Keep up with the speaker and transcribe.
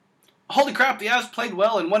Holy crap, the Avs played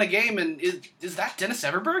well and won a game, and is that Dennis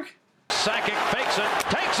Everberg? Sakic fakes it,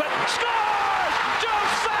 takes it, scores! Joe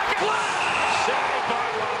Sakic! Saved by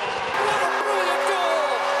Ronald. What a brilliant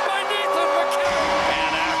goal by Nathan MacKinnon!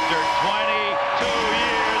 And after 22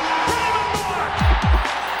 years, Raymond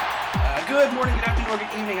Bourque! Good morning, good afternoon, or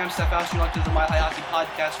good evening. I'm Steph Alsh. You're locked into the Mile High Hockey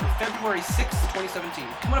Podcast for February 6th, 2017.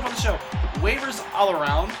 Coming up on the show, waivers all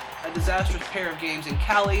around, a disastrous pair of games in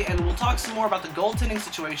Cali, and we'll talk some more about the goaltending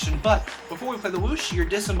situation. But before we play the whoosh, your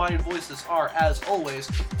disembodied voices are, as always,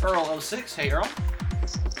 Earl06. Hey, Earl.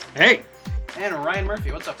 Hey. And Ryan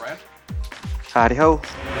Murphy. What's up, Ryan? Howdy ho.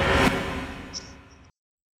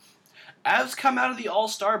 Avs come out of the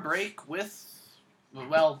All-Star break with,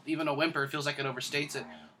 well, even a whimper feels like it overstates it.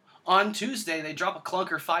 On Tuesday, they drop a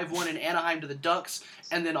clunker 5-1 in Anaheim to the Ducks,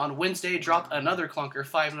 and then on Wednesday, drop another clunker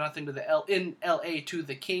 5-0 to in LA to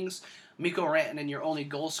the Kings. Mikko Rantanen, your only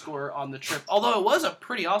goal scorer on the trip, although it was a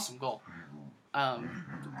pretty awesome goal.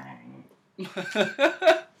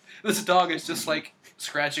 This dog is just like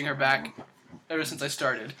scratching her back ever since I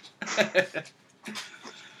started.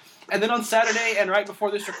 And then on Saturday, and right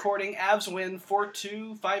before this recording, Avs win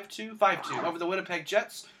 4-2, 5-2, 5-2 over the Winnipeg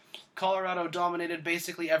Jets. Colorado dominated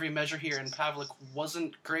basically every measure here, and Pavelec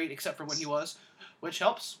wasn't great except for when he was, which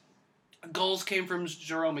helps. Goals came from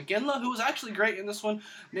Jerome McGinley, who was actually great in this one,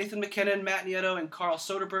 Nathan MacKinnon, Matt Nieto, and Carl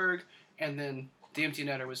Soderberg, and then the empty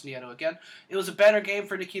netter was Nieto again. It was a better game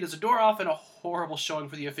for Nikita Zadorov and a horrible showing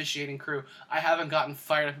for the officiating crew. I haven't gotten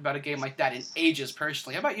fired up about a game like that in ages,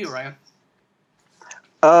 personally. How about you, Ryan?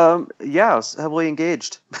 Yeah, I was heavily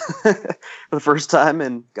engaged for the first time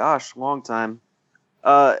in, long time.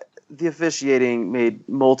 The officiating made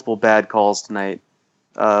multiple bad calls tonight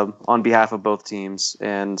on behalf of both teams,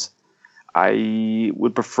 and I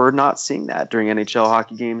would prefer not seeing that during NHL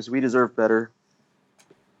hockey games. We deserve better.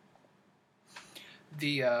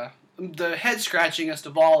 The head-scratchingest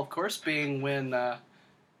of all, of course, being when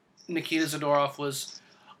Nikita Zadorov was,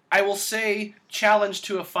 I will say, challenged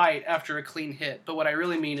to a fight after a clean hit, but what I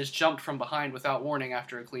really mean is jumped from behind without warning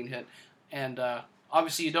after a clean hit, and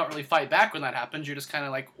obviously, you don't really fight back when that happens. You're just kind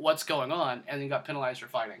of like, what's going on? And then you got penalized for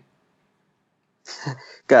fighting.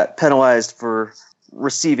 Got penalized for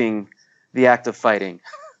receiving the act of fighting.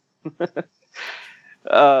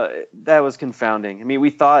 That was confounding. I mean,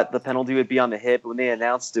 we thought the penalty would be on the hit, but when they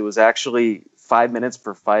announced it was actually 5 minutes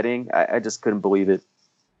for fighting, I just couldn't believe it.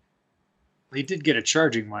 He did get a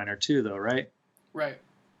charging minor too, though, right? Right.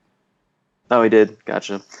 Oh, he did.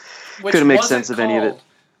 Gotcha. Which couldn't make wasn't sense of any of it.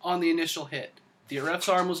 on the initial hit. The ref's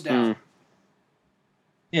arm was down.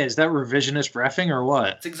 Yeah, is that revisionist reffing or what?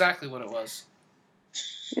 That's exactly what it was.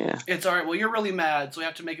 Yeah. It's all right. Well, you're really mad, so we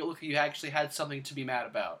have to make it look like you actually had something to be mad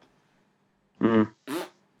about.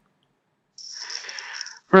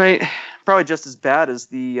 Right. Probably just as bad as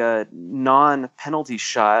the non-penalty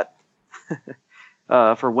shot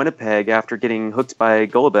for Winnipeg after getting hooked by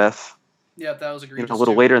Golubev. Yeah, that was egregious. A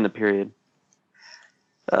little later in the period.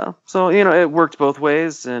 So, it worked both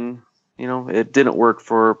ways, and it didn't work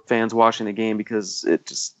for fans watching the game because it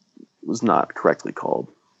just was not correctly called.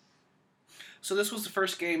 So this was the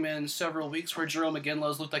first game in several weeks where Jerome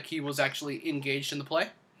McGinley looked like he was actually engaged in the play.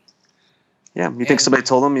 Yeah, you think somebody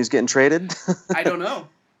told him he was getting traded? I don't know,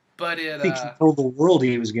 but I think he told the world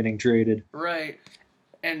he was getting traded. Right,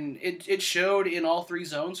 and it showed in all three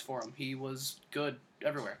zones for him. He was good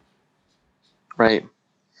everywhere. Right.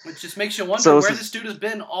 Which just makes you wonder where this dude has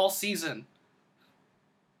been all season.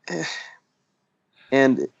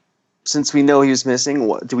 And since we know he was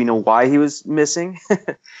missing, do we know why he was missing?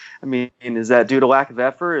 I mean, is that due to lack of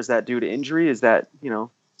effort? Is that due to injury? Is that,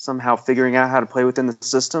 somehow figuring out how to play within the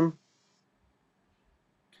system?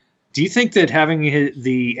 Do you think that having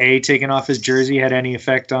the A taken off his jersey had any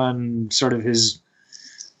effect on sort of his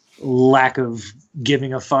lack of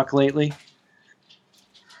giving a fuck lately?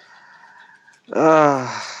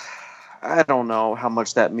 I don't know how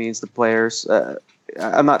much that means to players.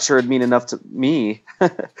 I'm not sure it'd mean enough to me.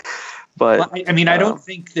 But I mean, I don't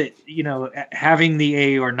think that, having the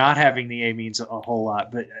A or not having the A means a whole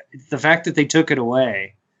lot. But the fact that they took it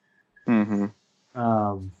away, yeah,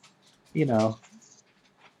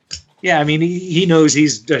 I mean, he knows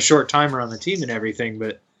he's a short timer on the team and everything.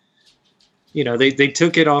 But, they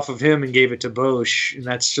took it off of him and gave it to Bosch. And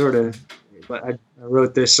that's sort of, I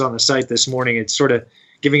wrote this on the site this morning. It's sort of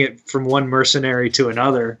giving it from one mercenary to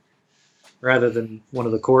another rather than one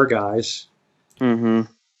of the core guys. Mm-hmm.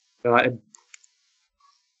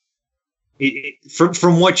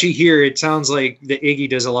 From what you hear, it sounds like the Iggy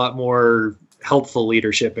does a lot more helpful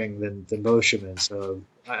leadershiping than Boschman. So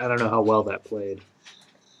I don't know how well that played.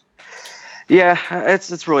 Yeah,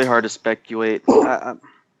 it's really hard to speculate.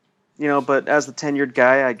 but as the tenured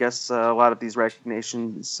guy, I guess a lot of these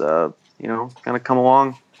recognitions, kind of come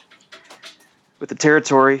along with the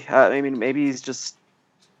territory. I mean, maybe he's just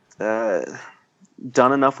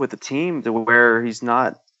done enough with the team to where he's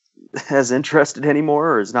not as interested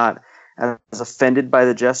anymore, or is not as offended by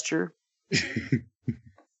the gesture.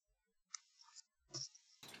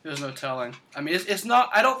 There's no telling. I mean, it's not.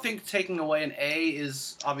 I don't think taking away an A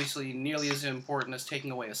is obviously nearly as important as taking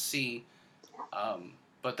away a C.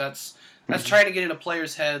 But that's trying to get into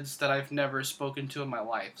players' heads that I've never spoken to in my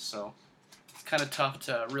life. So it's kind of tough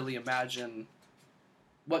to really imagine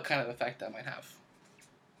what kind of effect that might have.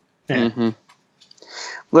 Yeah. Mm-hmm.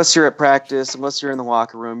 Unless you're at practice, unless you're in the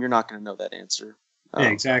locker room, you're not going to know that answer. Yeah,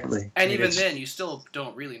 exactly. And I mean, even then, you still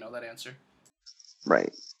don't really know that answer.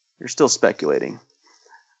 Right. You're still speculating.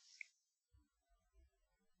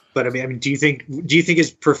 But I mean, do you think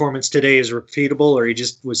his performance today is repeatable, or he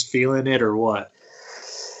just was feeling it, or what?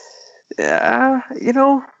 Yeah,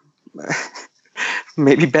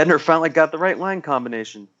 maybe Bednar finally got the right line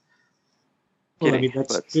combination. Well, I Kidding, mean,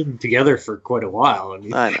 that's but- been together for quite a while. I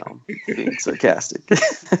mean, I know, being sarcastic.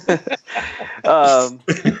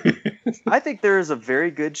 I think there is a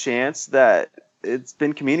very good chance that it's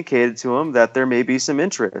been communicated to him that there may be some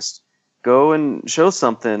interest. Go and show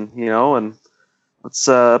something, and let's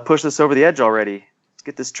push this over the edge already. Let's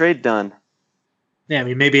get this trade done. yeah, I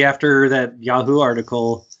mean, maybe after that Yahoo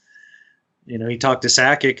article, he talked to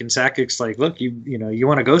Sakic, and Sakic's like, look, you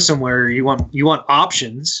want to go somewhere, you want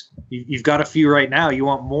options. You've got a few right now. You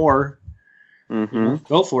want more. Mm-hmm.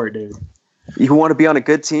 Go for it, dude. You want to be on a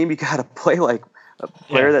good team, you got to play like a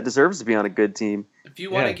player that deserves to be on a good team. If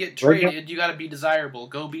you want to get Right traded, you got to be desirable.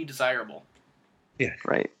 Go be desirable. Right.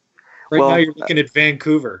 Right Well, now you're looking at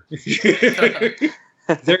Vancouver.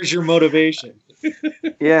 There's your motivation.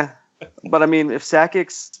 Yeah. But I mean, if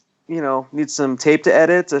Sakic's, needs some tape to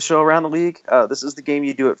edit to show around the league, this is the game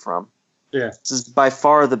you do it from. Yeah. This is by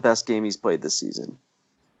far the best game he's played this season.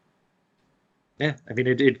 Yeah, I mean,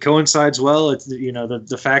 it coincides well. It's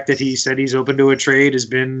the fact that he said he's open to a trade has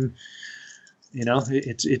been,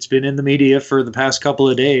 it's been in the media for the past couple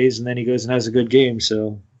of days, and then he goes and has a good game.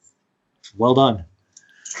 So, well done.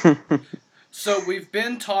 So we've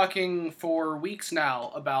been talking for weeks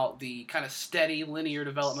now about the kind of steady, linear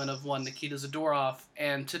development of one Nikita Zadorov,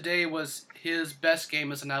 and today was his best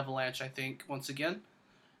game as an Avalanche, I think, once again,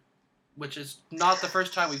 which is not the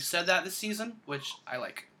first time we've said that this season, which I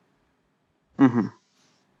like. Mm-hmm.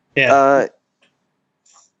 Yeah,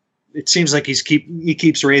 it seems like he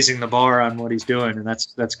keeps raising the bar on what he's doing, and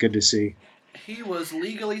that's good to see. He was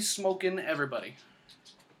legally smoking everybody.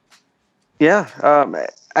 Yeah,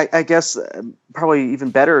 I guess probably even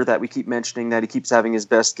better that we keep mentioning that he keeps having his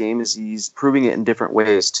best game is he's proving it in different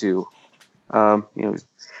ways too.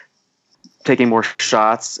 Taking more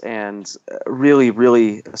shots and really,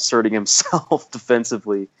 really asserting himself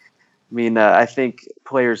defensively. I mean, I think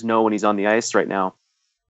players know when he's on the ice right now.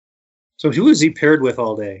 So who was he paired with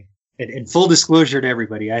all day? And full disclosure to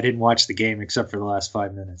everybody, I didn't watch the game except for the last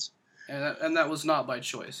 5 minutes. And that was not by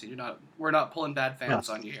choice. We're not pulling bad fans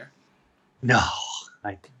on you here. No,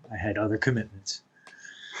 I had other commitments.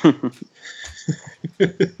 I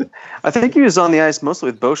think he was on the ice mostly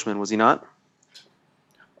with Boschman, was he not?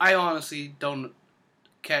 I honestly don't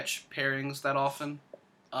catch pairings that often.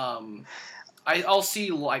 I'll see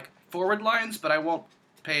like forward lines, but I won't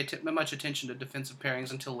pay much attention to defensive pairings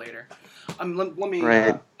until later. Let me.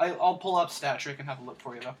 Right. I'll pull up StatTrick and have a look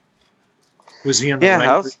for you though. Was he on the right?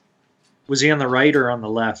 How's- Was he on the right or on the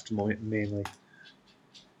left mainly?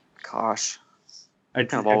 Gosh. I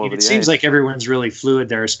Kind of all mean, over it the seems ice. like everyone's really fluid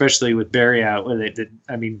there, especially with Barry out.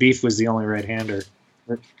 I mean, Beef was the only right-hander.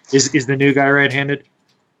 Is the new guy right-handed?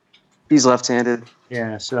 He's left-handed.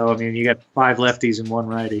 Yeah. So I mean, you got 5 lefties and 1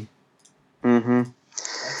 righty. Mm-hmm.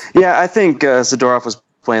 Yeah, I think Zadorov was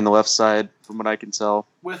playing the left side, from what I can tell.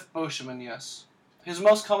 With Boschman, yes. His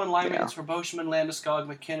most common line Yeah. mates were Boschman, Landeskog,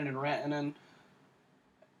 McKinnon, and Rantanen.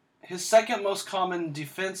 His second most common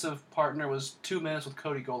defensive partner was 2 minutes with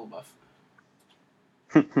Cody Goluboff.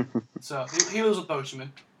 So he was with Boschman.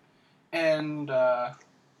 And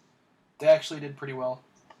they actually did pretty well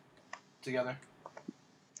together.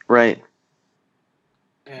 Right.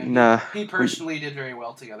 And Nah. he personally did very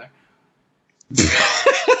well together.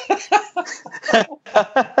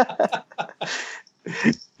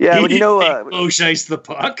 Yeah, when Bosch iced the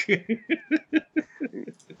puck.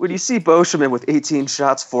 when you see Boschman with 18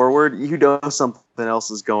 shots forward, you know something else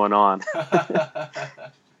is going on.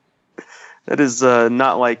 That is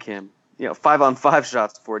not like him. 5-on-5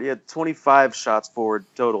 shots forward. He had 25 shots forward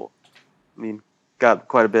total. I mean, got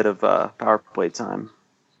quite a bit of power play time.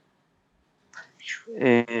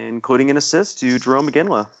 including an assist to Jerome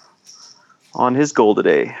McGinley on his goal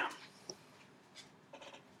today.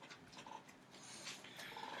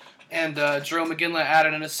 And Jerome McGinley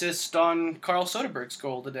added an assist on Carl Soderberg's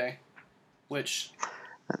goal today, which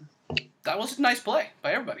that was a nice play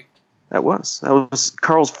by everybody. That was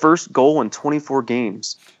Carl's first goal in 24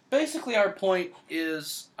 games. Basically, our point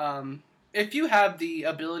is if you have the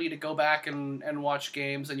ability to go back and watch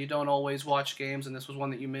games, and you don't always watch games, and this was one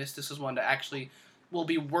that you missed, this is one that actually will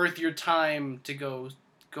be worth your time to go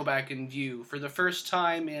back and view for the first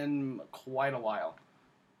time in quite a while.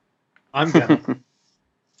 I'm gonna.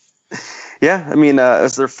 Yeah, I mean,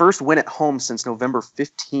 it's their first win at home since November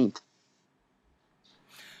 15th.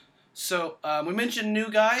 So, we mentioned new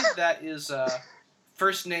guy. That is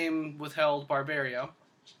first name withheld Barberio.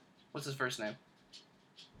 What's his first name?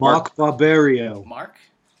 Mark Barberio. Mark?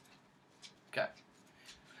 Okay.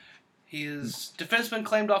 He is defenseman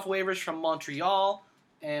claimed off waivers from Montreal,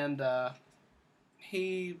 and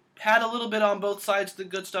he had a little bit on both sides, the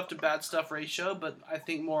good stuff to bad stuff ratio, but I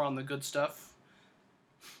think more on the good stuff.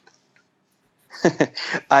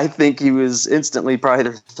 I think he was instantly probably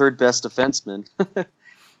their third best defenseman.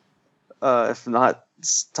 If not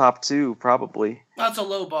top two, probably. That's a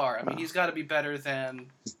low bar. I mean, he's got to be better than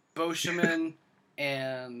Boschman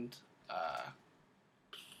and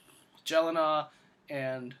Jelena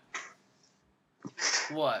and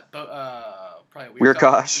what? Probably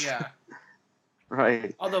Weirkosh. Yeah.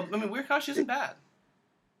 Right. Although, I mean, Weirkosh isn't bad.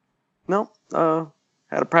 No,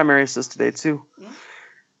 had a primary assist today, too. Mm-hmm.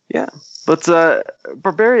 Yeah. But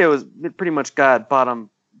Barberio has pretty much got bottom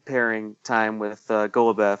pairing time with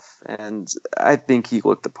Golubev, and I think he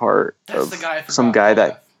looked the part That's of the guy some guy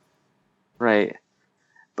that... Right.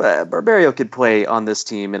 But Barberio could play on this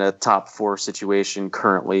team in a top 4 situation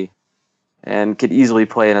currently, and could easily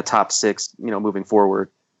play in a top 6, moving forward,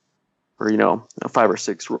 or a 5 or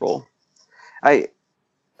 6 role. I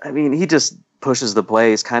mean, he just pushes the play.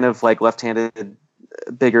 He's kind of like left-handed,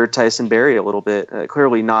 bigger Tyson Barrie a little bit.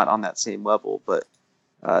 Clearly not on that same level, but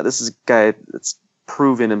this is a guy that's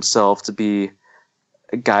proven himself to be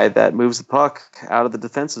a guy that moves the puck out of the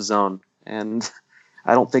defensive zone, and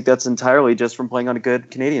I don't think that's entirely just from playing on a good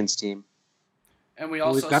Canadiens team. And we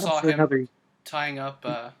also saw him tying up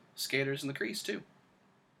skaters in the crease, too.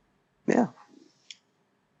 Yeah.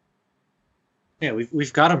 Yeah,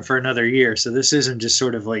 we've got him for another year, so this isn't just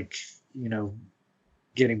sort of like,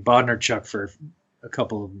 getting Bodnarchuk for a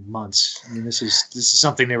couple of months. I mean, this is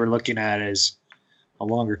something they were looking at as a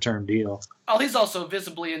longer term deal. Oh, he's also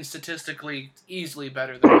visibly and statistically easily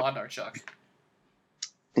better than Bodnarchuk.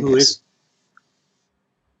 Who is?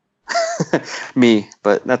 Me,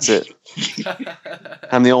 but that's it.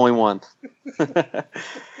 I'm the only one.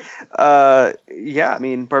 Yeah, I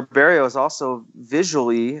mean, Barberio is also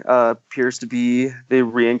visually appears to be the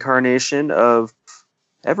reincarnation of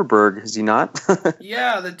Everberg, is he not?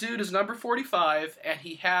 Yeah, the dude is number 45, and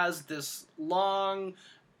he has this long,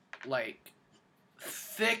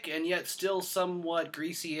 thick and yet still somewhat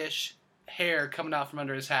greasy-ish hair coming out from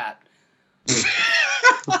under his hat.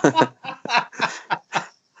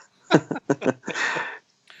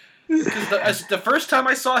 Because the first time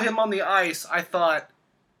I saw him on the ice, I thought,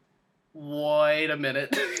 wait a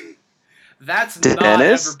minute. That's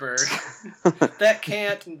Dennis? not Everberg. That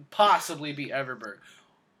can't possibly be Everberg.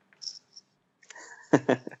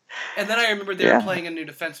 And then I remember they were playing a new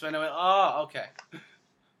defenseman, and I went, oh, okay.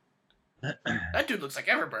 That dude looks like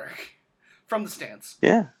Everberg from the stands.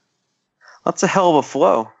 Yeah. That's a hell of a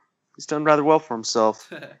flow. He's done rather well for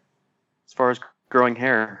himself as far as growing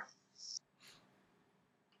hair.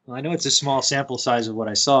 Well, I know it's a small sample size of what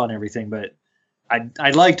I saw and everything, but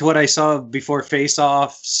I liked what I saw before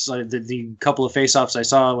face-offs. The couple of face-offs I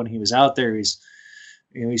saw when he was out there, he's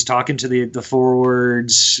talking to the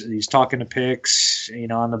forwards, he's talking to picks.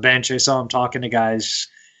 On the bench, I saw him talking to guys.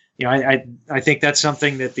 I think that's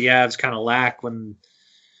something that the Avs kind of lack when,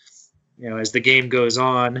 as the game goes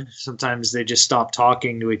on. Sometimes they just stop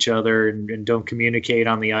talking to each other and don't communicate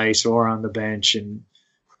on the ice or on the bench, and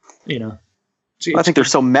I think they're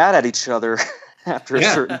so mad at each other after a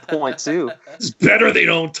certain point too. It's better they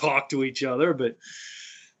don't talk to each other, but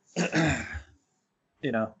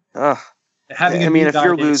having if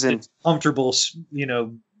you're losing, that's comfortable,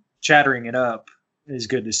 chattering it up is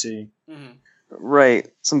good to see. Mm-hmm. Right,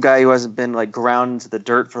 some guy who hasn't been ground into the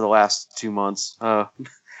dirt for the last 2 months.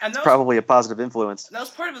 It's probably a positive influence. That was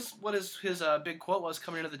part of his big quote was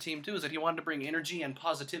coming into the team too, is that he wanted to bring energy and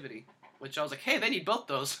positivity. Which I was like, hey, they need both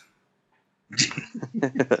those.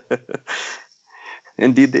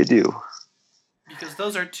 Indeed they do. Because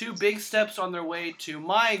those are 2 big steps on their way to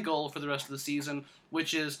my goal for the rest of the season,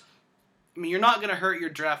 which is I mean, you're not going to hurt your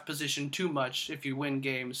draft position too much if you win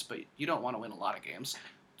games, but you don't want to win a lot of games.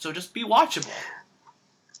 So just be watchable.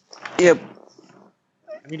 Yep.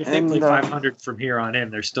 I mean, if they play 500 from here on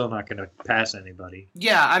in, they're still not going to pass anybody.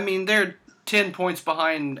 Yeah, I mean, they're 10 points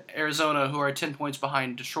behind Arizona, who are 10 points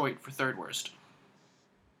behind Detroit for third worst.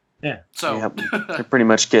 Yeah. So Yep. They're pretty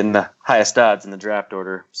much getting the highest odds in the draft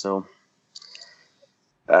order. So,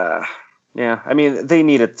 yeah, I mean, they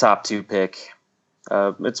need a top 2 pick.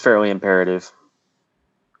 It's fairly imperative.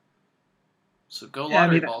 So go Yeah,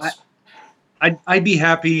 lottery balls. I'd be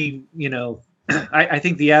happy, I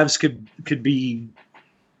think the Avs could be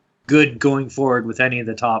good going forward with any of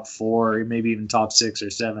the top 4, maybe even top 6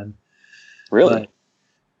 or 7. Really?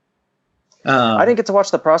 But, I didn't get to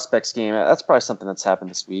watch the prospects game. That's probably something that's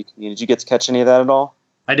happened this week. I mean, did you get to catch any of that at all?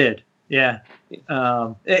 I did. Yeah.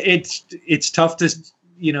 It's tough to,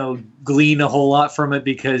 glean a whole lot from it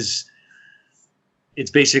because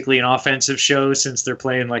it's basically an offensive show since they're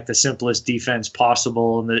playing like the simplest defense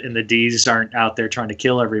possible and the D's aren't out there trying to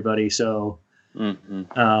kill everybody. So,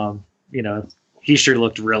 he sure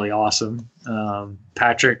looked really awesome.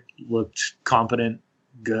 Patrick looked competent,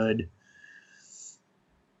 good.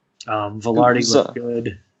 Velarde looked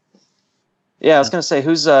good. Yeah, I was going to say,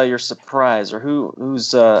 who's your surprise, or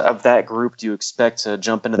who's of that group do you expect to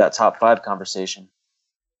jump into that top 5 conversation?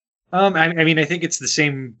 I mean, I think it's the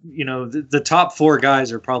same. The top 4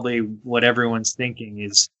 guys are probably what everyone's thinking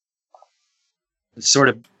is sort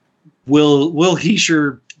of will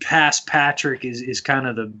Hischier pass Patrick is kind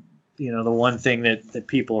of the the one thing that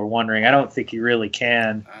people are wondering. I don't think he really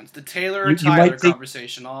can. It's the Taylor or Tyler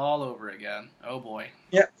conversation all over again. Oh boy.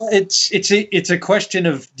 Yeah, it's a question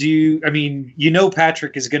of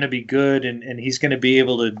Patrick is going to be good and he's going to be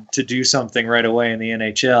able to do something right away in the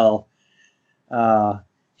NHL.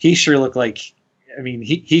 He sure looked like,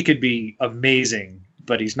 he could be amazing,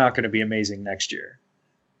 but he's not going to be amazing next year.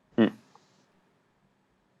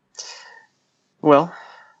 Well,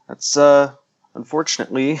 that's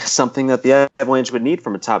unfortunately something that the Avalanche would need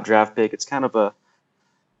from a top draft pick. It's kind of a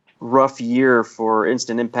rough year for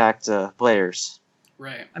instant impact players.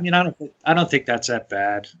 Right. I don't think that's that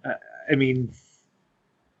bad.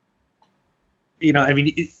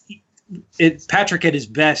 Patrick at his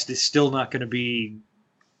best is still not going to be,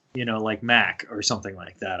 like Mac or something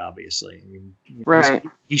like that, obviously. Right.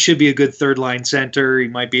 He should be a good third line center. He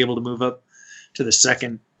might be able to move up to the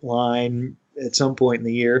second line at some point in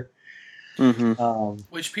the year. Mm-hmm.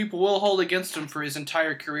 Which people will hold against him for his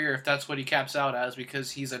entire career if that's what he caps out as, because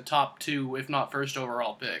he's a top 2, if not first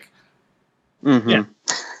overall pick. Mm-hmm.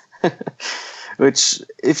 Yeah. Which,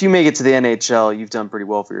 if you make it to the NHL, you've done pretty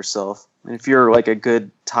well for yourself. And if you're like a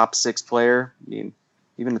good top 6 player,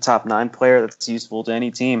 even a top 9 player, that's useful to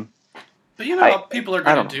any team. But what people are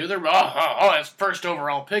going to do? They're his first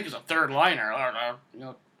overall pick is a third liner.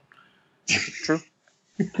 True.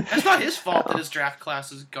 That's not his fault that his draft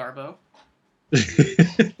class is Garbo.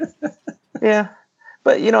 Yeah.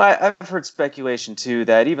 But, I've heard speculation, too,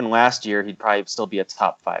 that even last year he'd probably still be a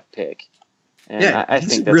top 5 pick. And yeah, I he's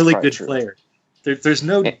think a that's really probably good true. player. There's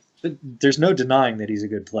no denying that he's a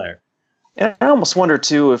good player. And I almost wonder,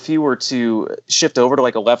 too, if he were to shift over to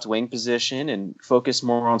like a left wing position and focus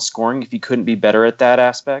more on scoring, if he couldn't be better at that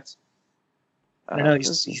aspect. I know he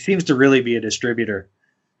seems to really be a distributor.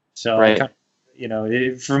 So, right.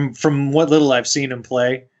 From what little I've seen him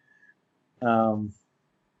play,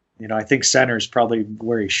 I think center is probably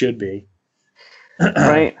where he should be.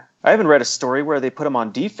 Right. I haven't read a story where they put him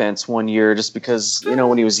on defense one year just because,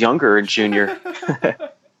 when he was younger and junior.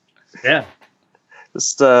 Yeah.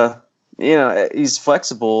 Just, he's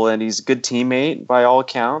flexible and he's a good teammate by all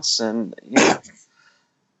accounts, and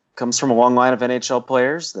comes from a long line of NHL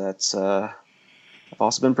players that's have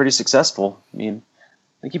also been pretty successful. I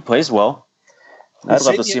think he plays well. I'd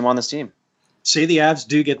love to see him on this team. Say the Avs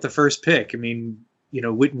do get the first pick.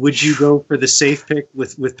 Would you go for the safe pick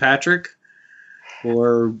with Patrick,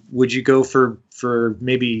 or would you go for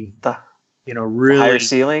maybe really higher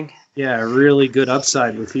ceiling? Yeah, a really good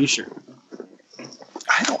upside with Hischier.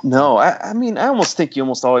 I don't know. I almost think you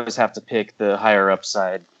almost always have to pick the higher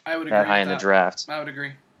upside. I would agree that high with in the that. draft. I would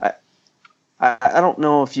agree. I don't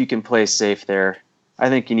know if you can play safe there. I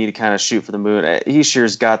think you need to kind of shoot for the moon.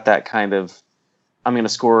 Hischier's got that kind of, I'm going to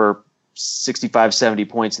score 65, 70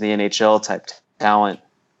 points in the NHL type talent.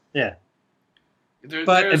 Yeah. There's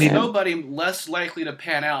nobody less likely to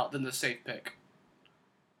pan out than the safe pick.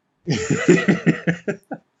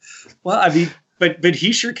 Well, but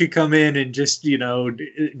Hischier could come in and just,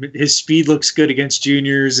 his speed looks good against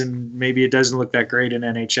juniors, and maybe it doesn't look that great in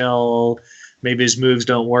NHL. Maybe his moves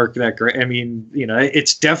don't work that great.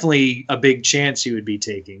 It's definitely a big chance he would be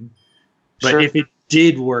taking. But Sure. if it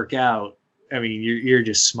did work out, I mean, you're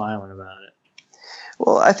just smiling about it.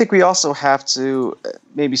 Well, I think we also have to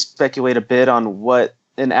maybe speculate a bit on what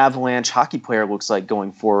an Avalanche hockey player looks like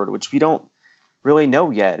going forward, which we don't really know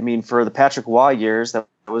yet. I mean, for the Patrick Waugh years, that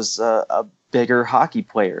was a bigger hockey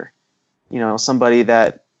player. Somebody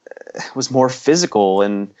that was more physical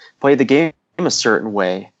and played the game a certain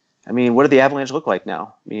way. I mean, what do the Avalanche look like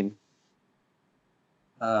now? I mean,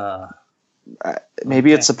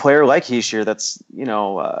 maybe it's a player like Hischier that's,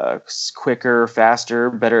 quicker, faster,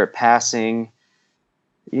 better at passing,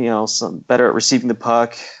 some better at receiving the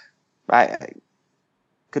puck.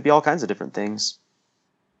 Could be all kinds of different things.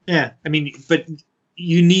 Yeah, I mean, but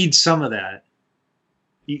you need some of that.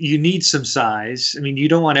 You need some size. I mean, you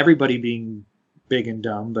don't want everybody being big and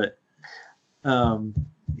dumb, but I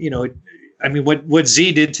mean, what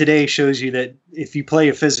Z did today shows you that if you play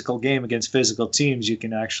a physical game against physical teams, you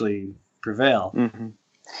can actually prevail. Mm-hmm.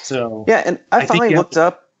 So yeah, and I finally looked to...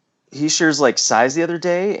 up Hischier's size the other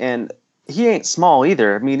day, and he ain't small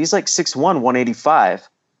either. I mean, he's 6'1", 185.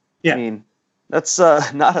 Yeah. I mean, that's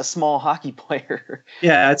not a small hockey player.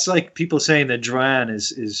 Yeah, it's like people saying that Drouin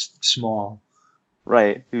is small.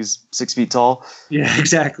 Right, who's 6 feet tall. Yeah,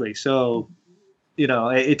 exactly. So,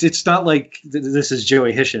 it's not like this is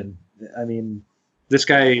Joey Hischier. I mean, this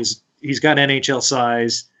guy he's got NHL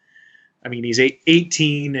size. I mean, he's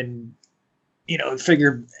 18 and,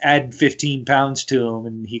 figure add 15 pounds to him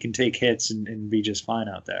and he can take hits and be just fine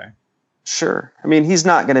out there. Sure. I mean, he's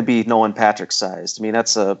not going to be Nolan Patrick sized. I mean,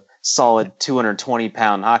 that's a solid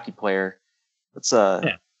 220-pound hockey player.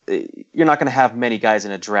 You're not going to have many guys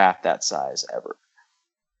in a draft that size ever.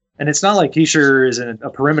 And it's not like Hischier is a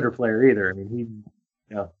perimeter player either. I mean,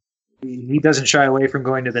 he doesn't shy away from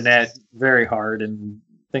going to the net very hard and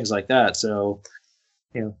things like that. So,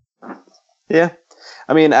 Yeah.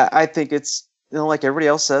 I mean, I think it's, like everybody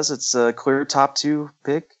else says, it's a clear top 2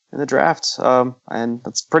 pick in the draft. And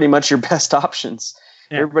that's pretty much your best options.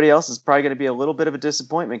 Yeah. Everybody else is probably going to be a little bit of a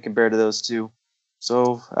disappointment compared to those two.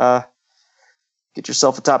 So get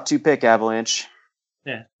yourself a top 2 pick, Avalanche.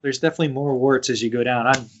 Yeah, there's definitely more warts as you go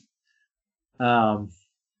down.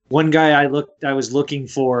 One guy I was looking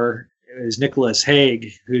for is Nicholas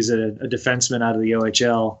Hague, who's a defenseman out of the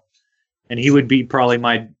OHL, and he would be probably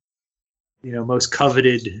my most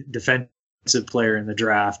coveted defensive player in the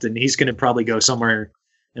draft, and he's going to probably go somewhere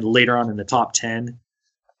later on in the top 10,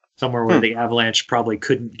 somewhere where the Avalanche probably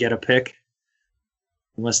couldn't get a pick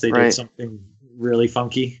unless they did something really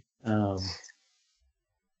funky.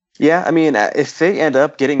 Yeah, I mean, if they end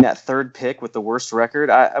up getting that 3rd pick with the worst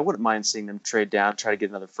record, I wouldn't mind seeing them trade down, try to get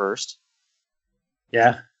another first.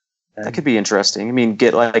 Yeah. That could be interesting. I mean,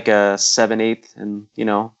 get a 7/8 and,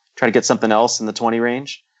 try to get something else in the 20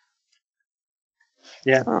 range.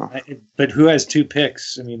 Yeah. Oh. But who has 2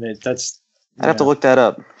 picks? I mean, that's... I'd have to look that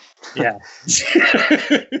up. Yeah.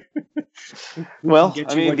 Well,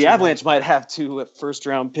 I mean, the Avalanche might have 2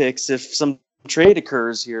 first-round picks if some trade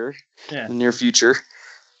occurs here in the near future.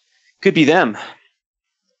 Could be them.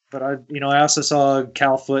 But I also saw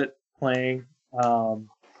Cal Foote playing.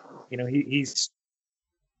 He's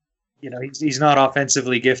not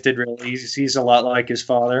offensively gifted really. He's a lot like his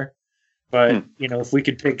father. But if we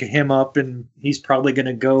could pick him up, and he's probably going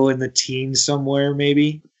to go in the teens somewhere,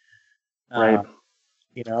 maybe. Right.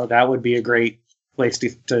 That would be a great place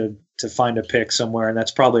to find a pick somewhere, and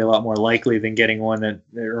that's probably a lot more likely than getting one that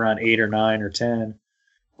around 8 or 9 or 10.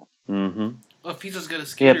 Mm-hmm. Well, if he's as good a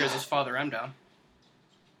skater as his father, I'm down.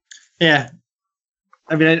 Yeah.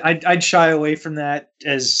 I mean, I'd shy away from that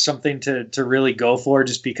as something to really go for,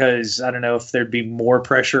 just because I don't know if there'd be more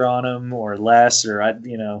pressure on him or less, or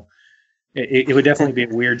it would definitely be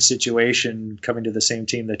a weird situation coming to the same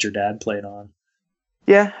team that your dad played on.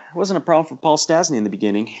 Yeah, it wasn't a problem for Paul Stastny in the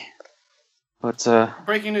beginning. But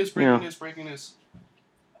breaking news.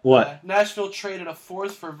 What? Nashville traded a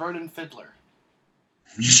 4th for Vernon Fiddler.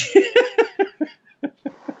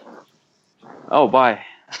 Oh, bye.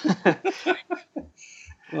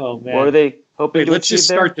 Oh, man. What are they hoping to let's just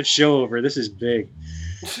there? start the show over. This is big.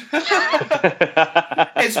 It's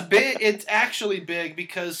big. It's actually big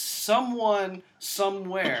because someone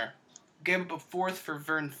somewhere gave up a 4th for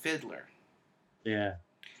Vern Fiddler. Yeah.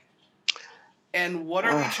 And what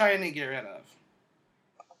are we trying to get rid of?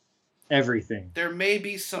 Everything. There may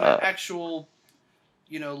be some actual,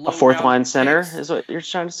 low a 4th line center picks. is what you're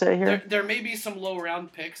trying to say here? There may be some low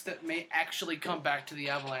round picks that may actually come back to the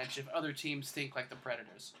Avalanche if other teams think like the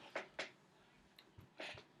Predators.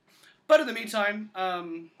 But in the meantime,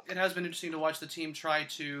 it has been interesting to watch the team try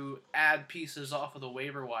to add pieces off of the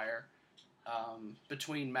waiver wire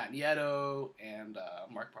between Matt Nieto and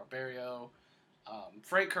Mark Barberio.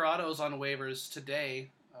 Frank Corrado's on waivers today.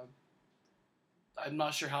 I'm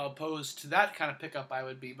not sure how opposed to that kind of pickup I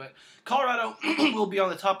would be, but Colorado will be on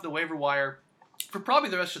the top of the waiver wire for probably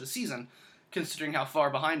the rest of the season, considering how far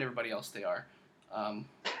behind everybody else they are.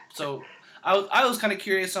 So I was kind of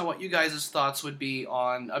curious on what you guys' thoughts would be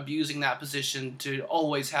on abusing that position to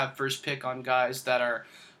always have first pick on guys that are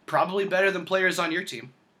probably better than players on your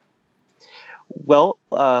team. Well,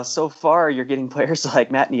 so far you're getting players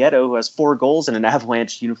like Matt Nieto, who has 4 goals in an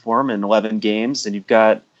Avalanche uniform in 11 games, and you've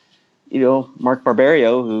got, Mark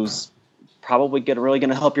Barberio, who's probably really going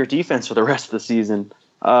to help your defense for the rest of the season.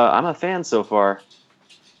 I'm a fan so far.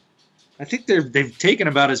 I think they've taken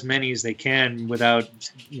about as many as they can without,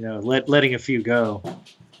 letting a few go.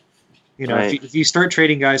 Right. If you start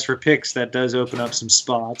trading guys for picks, that does open up some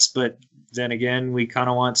spots. But then again, we kind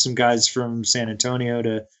of want some guys from San Antonio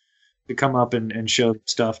to come up and show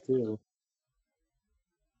stuff too.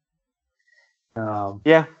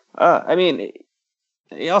 Yeah. I mean,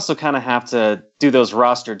 you also kind of have to do those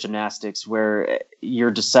roster gymnastics where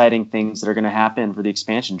you're deciding things that are going to happen for the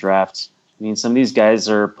expansion draft. I mean, some of these guys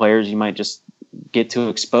are players you might just get to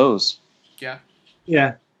expose. Yeah.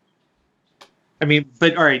 Yeah. I mean,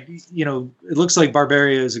 but all right, it looks like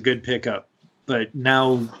Barberio is a good pickup, but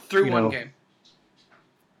now through one game.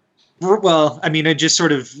 Well, I mean, just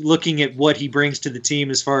sort of looking at what he brings to the team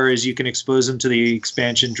as far as you can expose him to the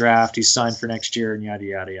expansion draft. He's signed for next year and yada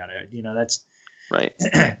yada yada. That's right.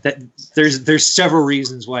 That there's several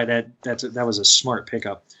reasons why that was a smart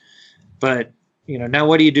pickup. But now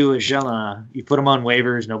what do you do with Gelin? You put him on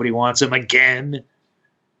waivers. Nobody wants him again.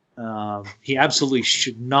 He absolutely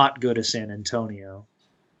should not go to San Antonio.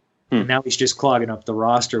 And now he's just clogging up the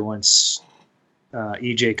roster once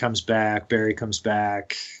EJ comes back, Barry comes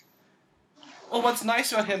back. Well, what's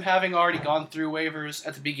nice about him having already gone through waivers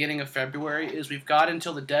at the beginning of February is we've got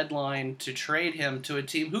until the deadline to trade him to a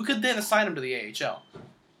team who could then assign him to the AHL.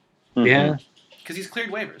 Mm-hmm. Yeah. Because he's cleared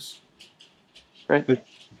waivers. Right. But,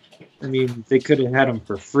 I mean, they could have had him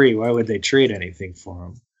for free. Why would they trade anything for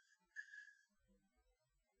him?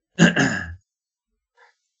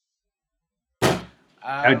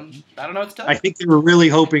 I don't know what to tell you. I think they were really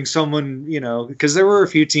hoping someone, because there were a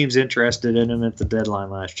few teams interested in him at the deadline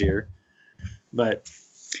last year. But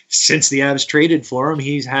since the Avs traded for him,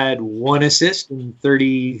 he's had 1 assist in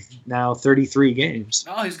 33 games.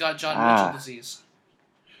 Oh, he's got John Mitchell disease.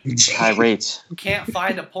 High rates. Can't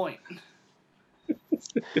find a point.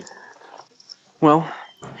 Well,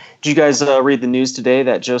 did you guys read the news today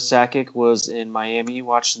that Joe Sakic was in Miami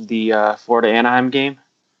watching the Florida-Anaheim game?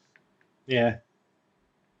 Yeah.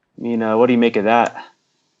 I mean, what do you make of that?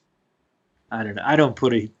 I don't know. I don't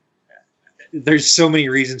put a... There's so many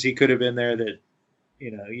reasons he could have been there that,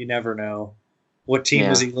 you never know. What team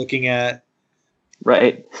was he looking at?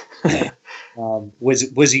 Right.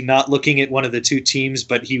 Was he not looking at one of the two teams,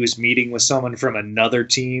 but he was meeting with someone from another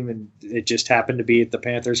team, and it just happened to be at the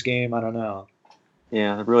Panthers game? I don't know.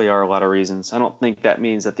 Yeah, there really are a lot of reasons. I don't think that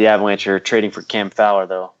means that the Avalanche are trading for Cam Fowler,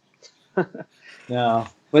 though. No,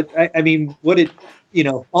 but I mean, what it,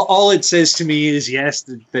 all it says to me is yes,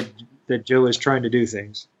 that Joe is trying to do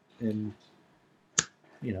things, and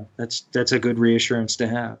that's a good reassurance to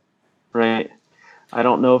have. Right. I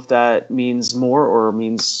don't know if that means more or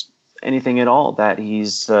means anything at all, that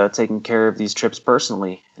he's taking care of these trips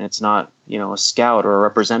personally, and it's not, a scout or a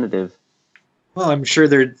representative. Well, I'm sure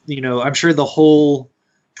I'm sure the whole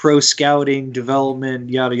pro scouting development,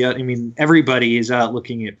 yada yada. I mean, everybody is out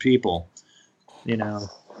looking at people.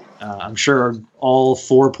 I'm sure all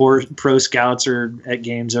 4 pro scouts are at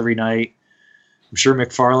games every night. I'm sure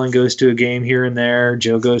McFarland goes to a game here and there.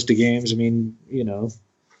 Joe goes to games. I mean,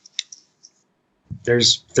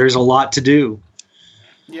 there's a lot to do.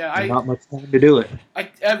 Yeah, not much time to do it.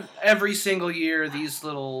 Every single year, these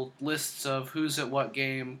little lists of who's at what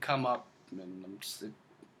game come up, and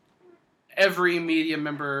every media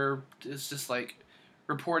member is just like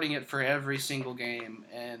reporting it for every single game,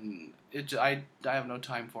 and I have no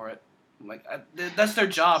time for it. That's their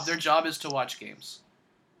job. Their job is to watch games.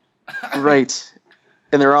 Right.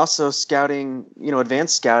 And they're also scouting,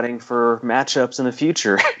 advanced scouting for matchups in the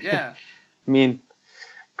future. Yeah. I mean,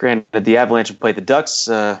 granted, the Avalanche have played the Ducks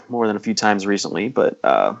more than a few times recently, but,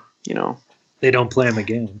 they don't play them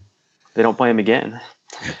again. They don't play them again.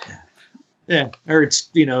 Yeah. Or it's,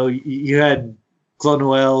 you had Claude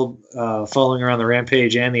Noel following around the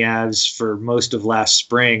Rampage and the Avs for most of last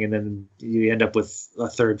spring, and then you end up with a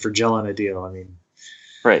third for Gelin deal. I mean,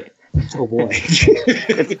 right. Oh boy.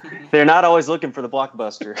 They're not always looking for the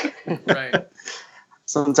blockbuster. Right.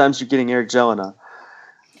 Sometimes you're getting Eric Jelena.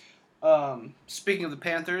 Speaking of the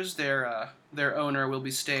Panthers, their owner will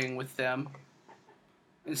be staying with them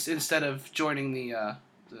instead of joining the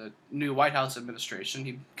new White House administration.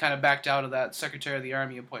 He kind of backed out of that Secretary of the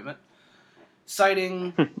Army appointment,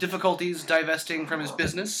 citing difficulties divesting from his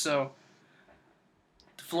business. So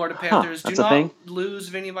the Florida Panthers do not lose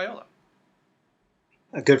Vinny Viola.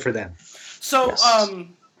 Good for them. So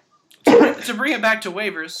Yes. to bring it back to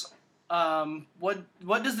waivers,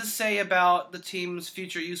 what does this say about the team's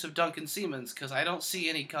future use of Duncan Siemens? Because I don't see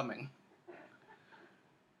any coming.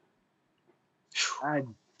 I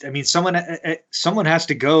mean, someone has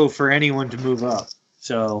to go for anyone to move up.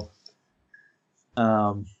 So,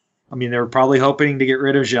 I mean, they were probably hoping to get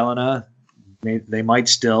rid of Jelena. They might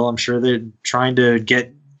still. I'm sure they're trying to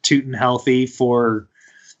get Tootin healthy for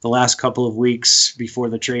the last couple of weeks before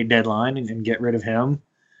the trade deadline and get rid of him.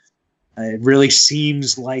 It really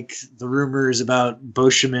seems like the rumors about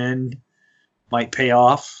Boschman might pay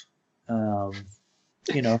off. I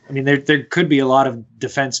mean, there could be a lot of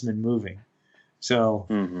defensemen moving. So,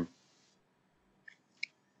 I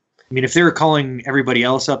mean, if they were calling everybody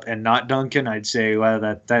else up and not Duncan, I'd say, well,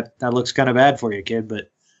 that looks kind of bad for you, kid. But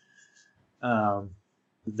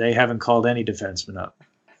they haven't called any defensemen up.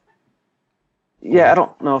 Yeah, I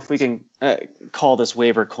don't know if we can call this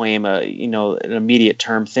waiver claim an immediate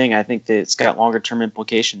term thing. I think that it's got longer term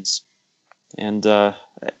implications, and the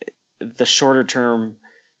shorter term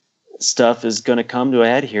stuff is going to come to a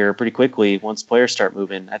head here pretty quickly once players start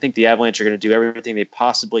moving. I think the Avalanche are going to do everything they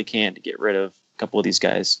possibly can to get rid of a couple of these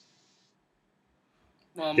guys.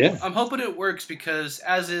 Well, I'm hoping it works because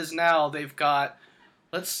as is now, they've got,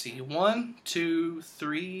 let's see, 1, 2,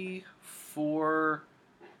 3, 4,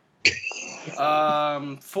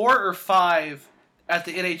 4 or 5 at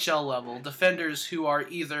the NHL level, defenders who are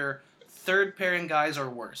either third pairing guys or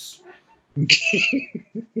worse.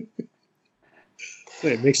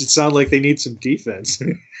 It makes it sound like they need some defense.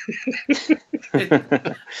 Well,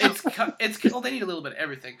 they need a little bit of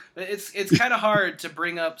everything. But it's kind of hard to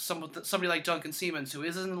bring up somebody like Duncan Siemens, who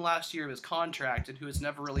is in the last year of his contract and who has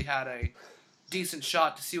never really had a decent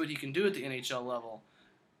shot to see what he can do at the NHL level.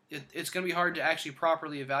 It's going to be hard to actually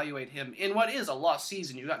properly evaluate him in what is a lost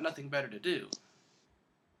season. You've got nothing better to do.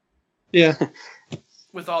 Yeah.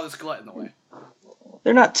 With all this glut in the way.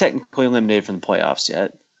 They're not technically eliminated from the playoffs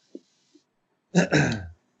yet.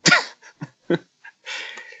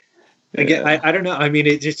 Again, I don't know. I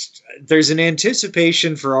mean, there's an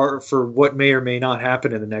anticipation for what may or may not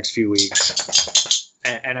happen in the next few weeks,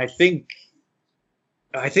 and I think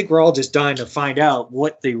we're all just dying to find out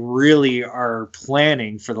what they really are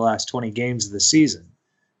planning for the last 20 games of the season.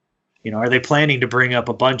 Are they planning to bring up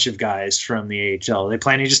a bunch of guys from the AHL? Are they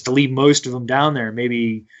planning just to leave most of them down there,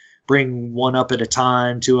 maybe bring one up at a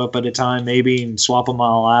time, two up at a time, maybe, and swap them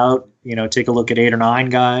all out? Take a look at 8 or 9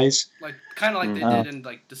 guys. Kind of like they did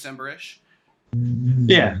in December-ish.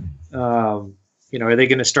 Yeah. Are they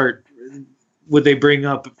going to start? Would they bring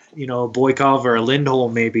up, a Boykov or a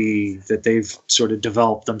Lindholm maybe that they've sort of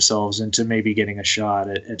developed themselves into maybe getting a shot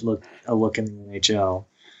at a look in the NHL?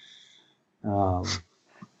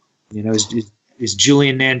 Is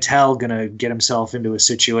Julian Nantel going to get himself into a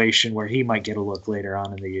situation where he might get a look later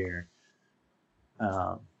on in the year?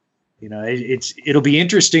 It'll be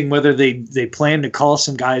interesting whether they plan to call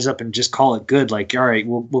some guys up and just call it good. Like, all right,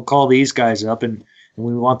 we'll call these guys up and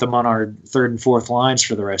we want them on our third and fourth lines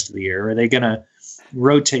for the rest of the year. Or are they going to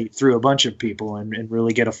rotate through a bunch of people and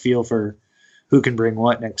really get a feel for who can bring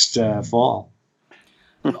what next fall?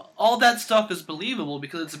 All that stuff is believable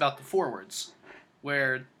because it's about the forwards.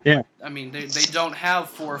 Where, yeah, I mean, they don't have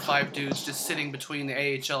 4 or 5 dudes just sitting between the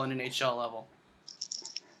AHL and NHL level.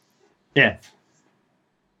 Yeah.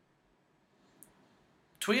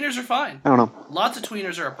 Tweeners are fine. I don't know. Lots of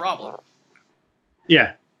tweeners are a problem.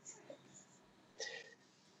 Yeah.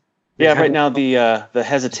 Yeah, right now the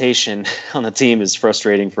hesitation on the team is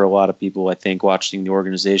frustrating for a lot of people, I think, watching the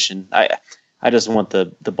organization. I just want the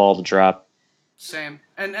ball to drop. Same.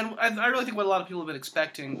 And I really think what a lot of people have been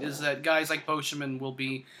expecting is that guys like Boschman will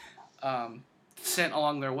be sent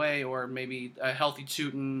along their way, or maybe a healthy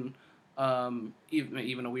Tootin,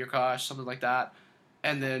 even a Weirkosh, something like that.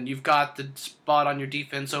 And then you've got the spot on your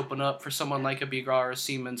defense open up for someone like a Bigra or a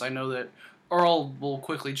Siemens. I know that Earl will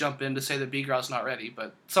quickly jump in to say that Bigra's not ready,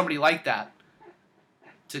 but somebody like that.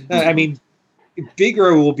 I mean,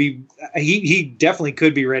 Bigra will be. He definitely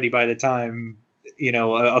could be ready by the time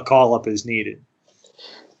a call up is needed.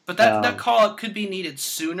 But that call up could be needed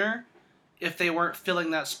sooner if they weren't filling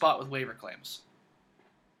that spot with waiver claims.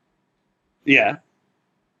 Yeah.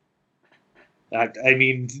 I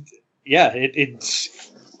mean, yeah, it's.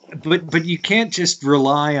 But you can't just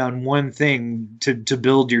rely on one thing to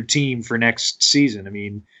build your team for next season. I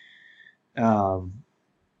mean,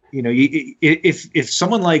 if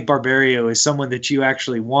someone like Barberio is someone that you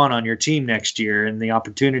actually want on your team next year, and the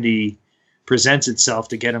opportunity presents itself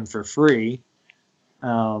to get him for free,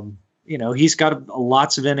 he's got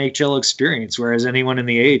lots of NHL experience, whereas anyone in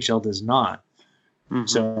the AHL does not. Mm-hmm.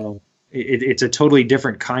 So it's a totally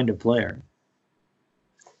different kind of player.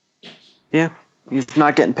 Yeah, he's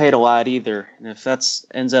not getting paid a lot either. And if that's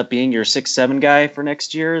ends up being your 6-7 guy for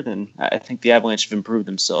next year, then I think the Avalanche have improved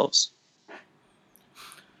themselves.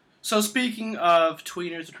 So speaking of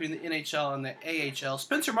tweeners between the NHL and the AHL,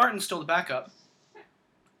 Spencer Martin's still the backup.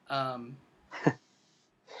 How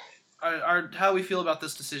we feel about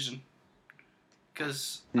this decision?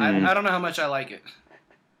 Because I don't know how much I like it.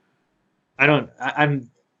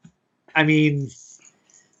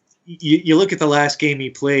 You look at the last game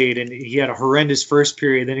he played, and he had a horrendous first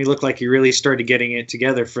period. Then he looked like he really started getting it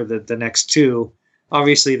together for the next two.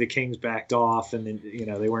 Obviously, the Kings backed off, and then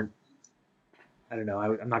they weren't. I don't know.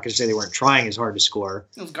 I'm not going to say they weren't trying as hard to score.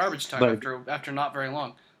 It was garbage time after not very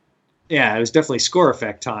long. Yeah, it was definitely score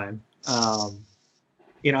effect time. I'm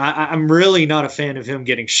really not a fan of him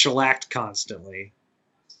getting shellacked constantly.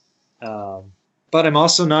 But I'm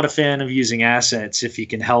also not a fan of using assets if you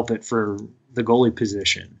can help it for the goalie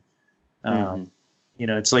position.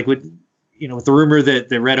 It's like with the rumor that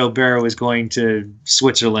Reto Berra was going to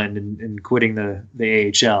Switzerland and quitting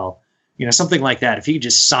the AHL. Something like that. If you could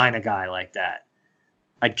just sign a guy like that,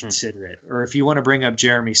 I'd consider it. Or if you want to bring up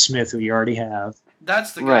Jeremy Smith, who you already have.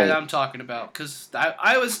 That's the guy that I'm talking about, because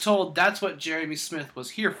I was told that's what Jeremy Smith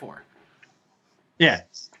was here for. Yeah.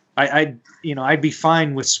 I'd be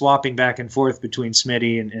fine with swapping back and forth between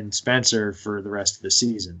Smitty and Spencer for the rest of the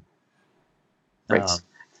season. Right.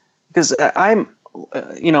 Because I'm,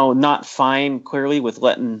 not fine clearly with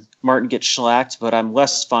letting Martin get shellacked, but I'm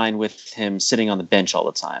less fine with him sitting on the bench all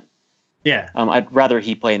the time. Yeah. I'd rather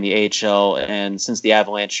he play in the AHL, and since the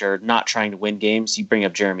Avalanche are not trying to win games, you bring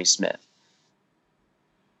up Jeremy Smith.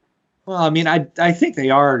 Well, I think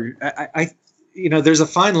they are. There's a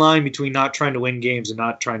fine line between not trying to win games and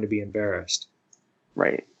not trying to be embarrassed.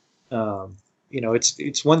 Right.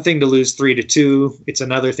 It's one thing to lose 3-2. It's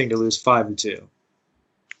another thing to lose 5-2.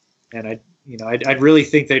 And I'd really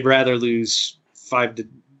think they'd rather lose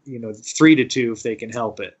 3-2 if they can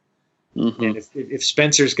help it. Mm-hmm. And if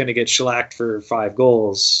Spencer's going to get shellacked for 5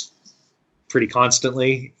 goals pretty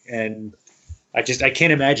constantly, and I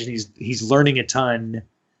can't imagine he's learning a ton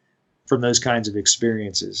from those kinds of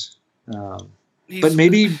experiences. But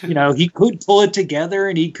maybe he could pull it together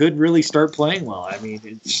and he could really start playing well.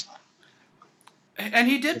 And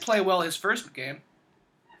he did play well his first game.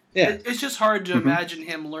 Yeah, it's just hard to imagine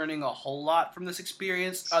him learning a whole lot from this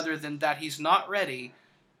experience, other than that he's not ready,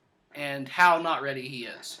 and how not ready he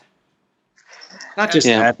is. Not just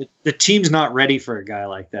that, the team's not ready for a guy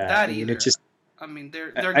like that. Either.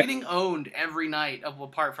 They're getting owned every night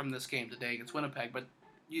apart from this game today against Winnipeg. But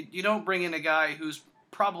you don't bring in a guy who's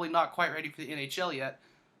probably not quite ready for the NHL yet,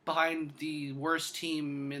 behind the worst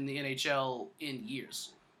team in the NHL in years.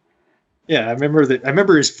 Yeah, I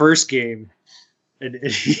remember his first game, and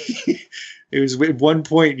it was at one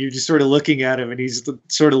point you're just sort of looking at him, and he's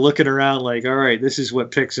sort of looking around like, all right, this is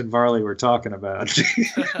what Pix and Varley were talking about.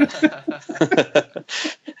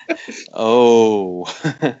 Oh.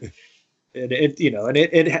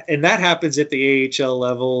 And that happens at the AHL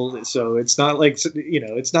level, so it's not like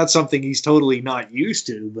it's not something he's totally not used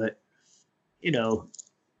to, but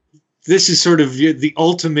this is sort of the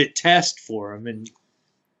ultimate test for him, and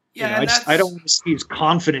I don't want to see his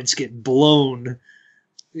confidence get blown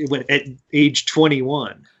at age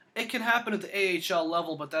 21. It can happen at the AHL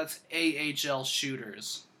level, but that's AHL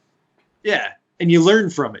shooters. Yeah, and you learn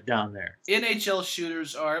from it down there. NHL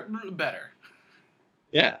shooters are better.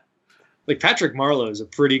 Yeah. Like Patrick Marleau is a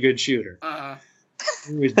pretty good shooter.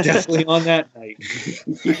 He was definitely on that night.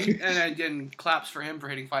 and claps for him for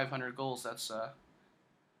hitting 500 goals. That's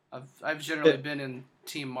I've generally been in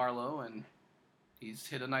Team Marleau, and he's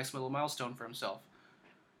hit a nice little milestone for himself.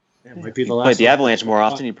 Yeah, might be the last. Played the Avalanche more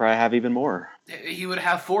often, he'd probably have even more. He would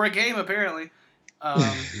have 4 a game apparently.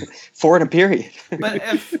 4 in a period. But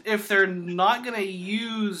if they're not going to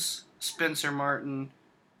use Spencer Martin,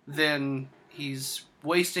 then he's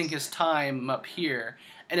wasting his time up here.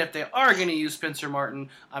 And if they are going to use Spencer Martin,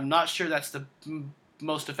 I'm not sure that's the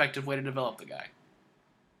most effective way to develop the guy.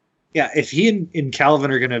 Yeah, if he and Calvin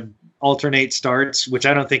are going to alternate starts, which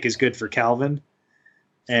I don't think is good for Calvin,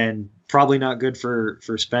 and probably not good for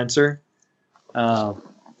Spencer, that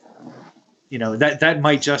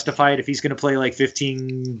might justify it. If he's going to play like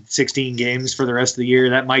 15, 16 games for the rest of the year,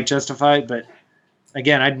 that might justify it. But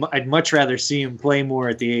again, I'd much rather see him play more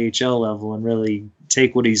at the AHL level and really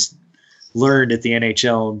take what he's learned at the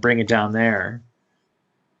NHL and bring it down there.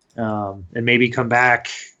 And maybe come back,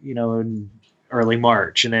 in early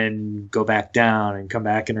March and then go back down and come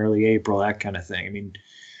back in early April, that kind of thing. I mean,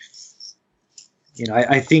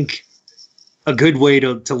 I think a good way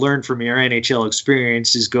to learn from your NHL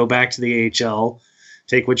experience is go back to the AHL,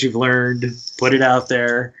 take what you've learned, put it out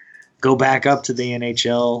there, go back up to the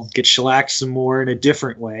NHL, get shellacked some more in a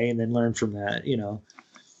different way, and then learn from that,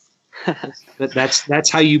 That's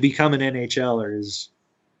how you become an NHLer, is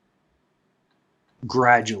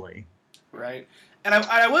gradually. Right. And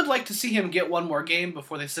I would like to see him get one more game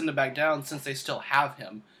before they send him back down, since they still have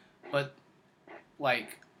him. But,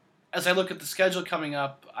 as I look at the schedule coming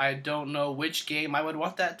up, I don't know which game I would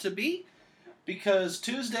want that to be, because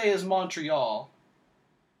Tuesday is Montreal,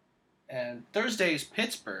 and Thursday is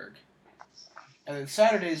Pittsburgh, and then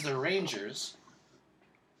Saturday is the Rangers,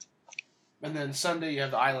 and then Sunday you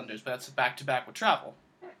have the Islanders, but that's a back-to-back with travel.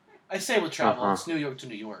 I say with travel, It's New York to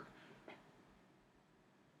New York.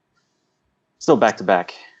 Still back to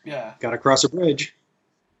back. Yeah. Got to cross a bridge.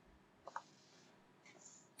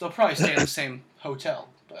 They'll probably stay in the same hotel,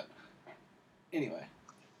 but anyway.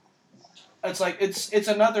 It's it's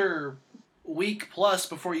another week plus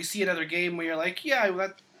before you see another game where you're like, yeah,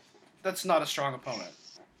 that's not a strong opponent.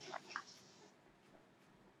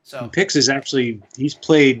 So And Pix is he's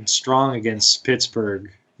played strong against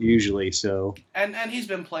Pittsburgh usually, so. And he's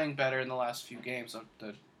been playing better in the last few games.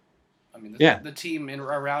 The team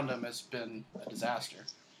around him has been a disaster.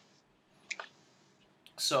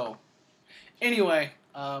 So, anyway,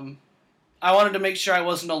 I wanted to make sure I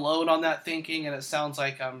wasn't alone on that thinking, and it sounds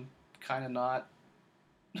like I'm kind of not.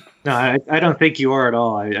 No, I don't think you are at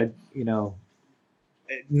all.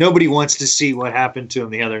 Nobody wants to see what happened to him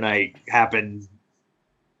the other night happen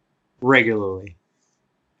regularly.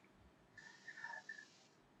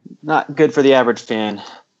 Not good for the average fan.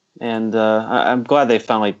 And I'm glad they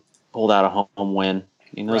finally pulled out a home win.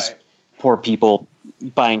 Those poor people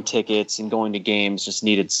buying tickets and going to games just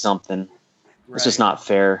needed something. It's just not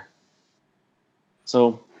fair.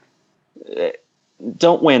 So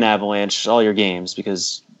don't win, Avalanche, all your games,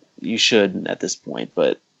 because you should at this point.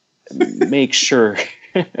 But make sure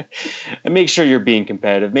you're being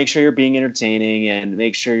competitive. Make sure you're being entertaining, and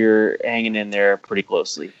make sure you're hanging in there pretty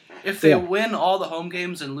closely. If they win all the home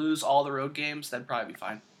games and lose all the road games, that'd probably be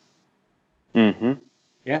fine. Mm-hmm.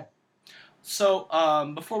 Yeah. So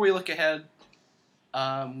before we look ahead,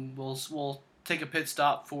 we'll take a pit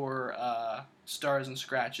stop for stars and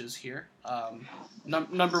scratches here.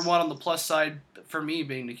 Number one on the plus side for me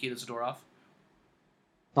being Nikita Zadorov.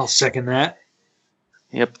 I'll second that.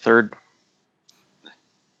 Yep, third.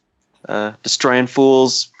 Destroying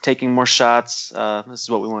fools, taking more shots. This is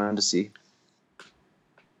what we wanted to see.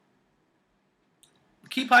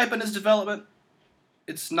 Keep hyping his development.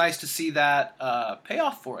 It's nice to see that pay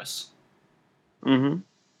off for us. Mm-hmm.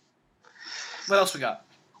 What else we got?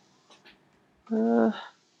 I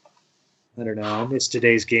don't know. I missed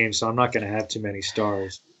today's game, so I'm not going to have too many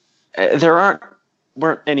stars. There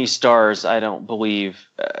weren't any stars, I don't believe,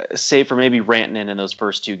 save for maybe Rantanen in those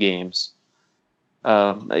first two games. He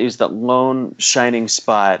was that lone shining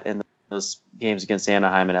spot in those games against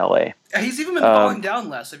Anaheim and LA. He's even been falling down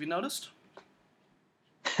less. Have you noticed?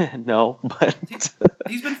 No, but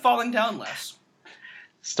he's been falling down less.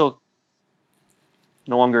 Still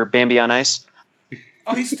no longer Bambi on ice.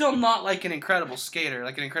 Oh, he's still not like an incredible skater,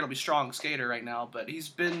 like an incredibly strong skater right now, but he's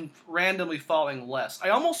been randomly falling less. I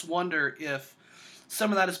almost wonder if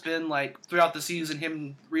some of that has been like throughout the season,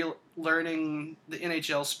 him learning the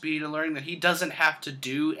NHL speed and learning that he doesn't have to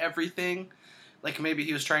do everything. Like maybe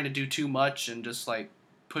he was trying to do too much and just like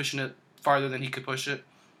pushing it farther than he could push it.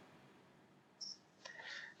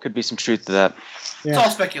 Could be some truth to that. Yeah. It's all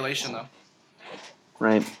speculation, though.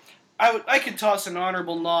 Right. I could toss an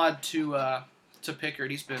honorable nod to Pickard.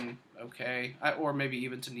 He's been okay, or maybe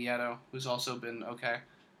even to Nieto, who's also been okay.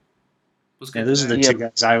 Was good those today. are the two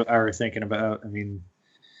guys I were thinking about. I mean,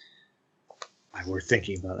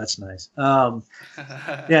 That's nice.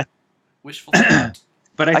 Yeah. Wishful thought.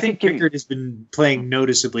 But I think Pickard has been playing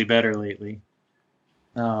noticeably better lately.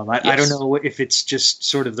 I don't know if it's just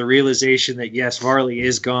sort of the realization that, yes, Varley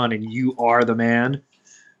is gone and you are the man.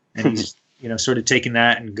 And he's, sort of taking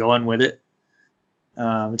that and going with it.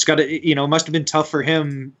 It's got to, it must have been tough for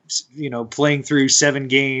him, playing through 7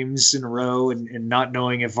 games in a row and not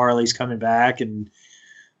knowing if Varley's coming back and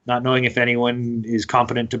not knowing if anyone is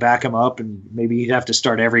competent to back him up. And maybe he'd have to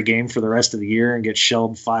start every game for the rest of the year and get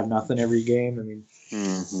shelled 5-0 every game. I mean,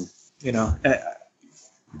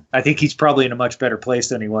 I think he's probably in a much better place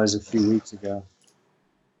than he was a few weeks ago.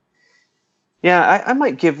 Yeah, I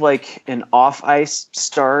might give like an off-ice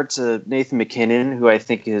star to Nathan McKinnon, who I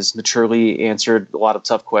think has maturely answered a lot of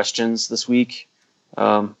tough questions this week.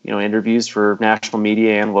 Interviews for national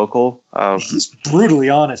media and local. He's brutally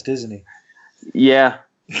honest, isn't he? Yeah,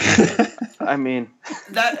 I mean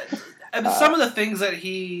that. And some of the things that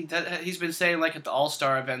he's been saying, like at the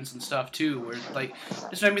All-Star events and stuff too, where like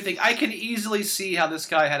just made me think I can easily see how this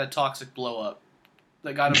guy had a toxic blow-up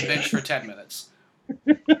that got him benched for 10 minutes.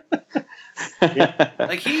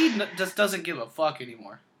 Like he just doesn't give a fuck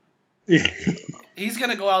anymore. He's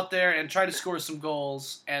gonna go out there and try to score some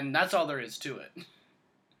goals, and that's all there is to it.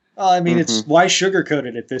 Well, I mean, it's why sugarcoat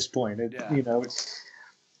it at this point.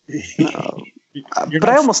 But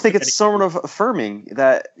I almost think it's sort of affirming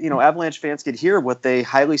that Avalanche fans could hear what they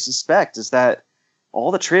highly suspect is that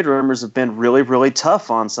all the trade rumors have been really, really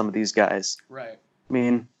tough on some of these guys. Right. I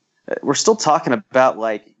mean, we're still talking about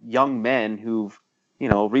like young men who've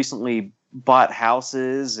recently bought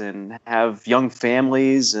houses and have young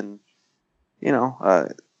families, and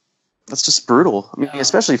that's just brutal. I mean,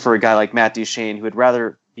 especially for a guy like Matt Duchene, who would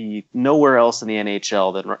rather be nowhere else in the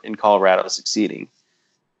NHL than in Colorado succeeding.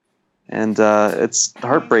 And it's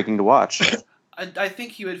heartbreaking to watch. I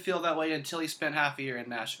think he would feel that way until he spent half a year in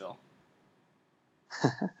Nashville.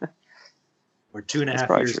 Or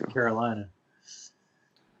 2.5 years in Carolina.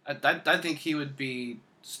 I think he would be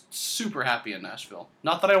super happy in Nashville.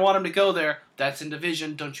 Not that I want him to go there. That's in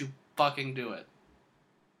division. Don't you fucking do it.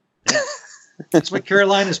 That's why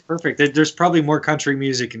Carolina's perfect. There's probably more country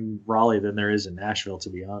music in Raleigh than there is in Nashville, to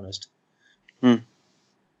be honest.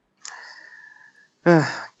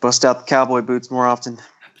 Bust out the cowboy boots more often.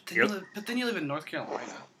 But then you live in North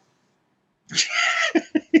Carolina.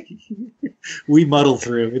 We muddle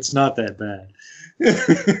through. It's not that bad.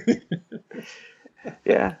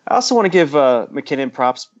 Yeah. I also want to give McKinnon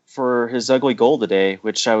props for his ugly goal today,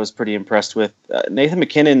 which I was pretty impressed with. Nathan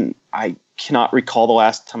McKinnon, I cannot recall the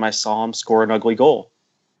last time I saw him score an ugly goal.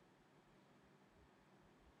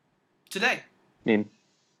 Today. I mean,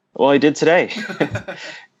 well, he did today.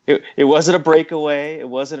 It wasn't a breakaway. It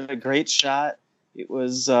wasn't a great shot. It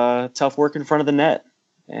was tough work in front of the net.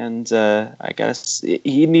 And I guess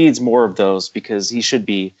he needs more of those because he should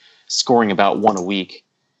be scoring about one a week.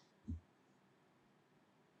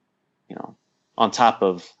 On top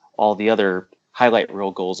of all the other highlight reel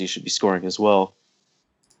goals he should be scoring as well.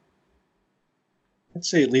 I'd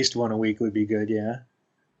say at least one a week would be good, yeah.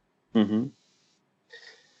 Mm-hmm.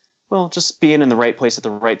 Well, just being in the right place at the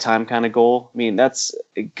right time kind of goal. I mean, that's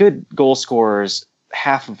good goal scorers.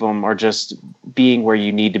 Half of them are just being where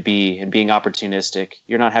you need to be and being opportunistic.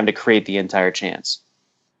 You're not having to create the entire chance.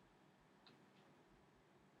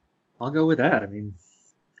 I'll go with that. I mean,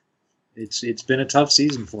 it's been a tough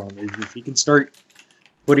season for him. If he can start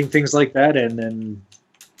putting things like that in, then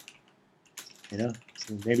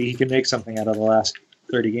maybe he can make something out of the last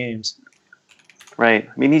 30 games. Right.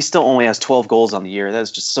 I mean, he still only has 12 goals on the year.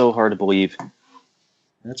 That's just so hard to believe.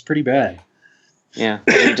 That's pretty bad. Yeah.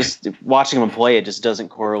 I mean, just watching him play, it just doesn't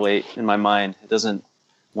correlate in my mind. It doesn't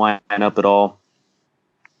line up at all.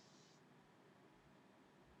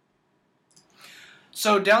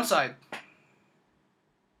 So, downside.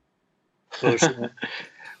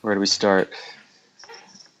 Where do we start?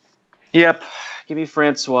 Yep. Give me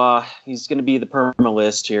Francois. He's going to be the perma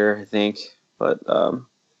list here, I think. But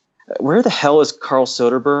where the hell is Carl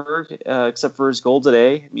Soderberg, except for his goal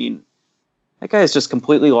today? I mean, that guy has just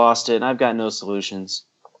completely lost it, and I've got no solutions.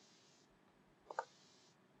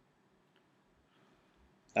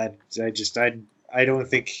 I don't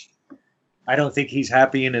think he's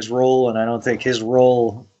happy in his role, and I don't think his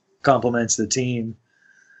role complements the team.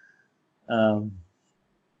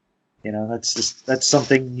 That's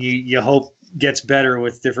something you hope gets better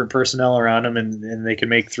with different personnel around him, and they can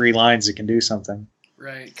make 3 lines that can do something.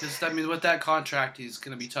 Right, because I mean, with that contract, he's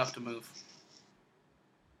going to be tough to move.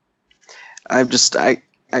 I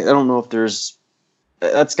don't know if there's.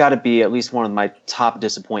 That's got to be at least one of my top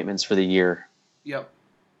disappointments for the year. Yep.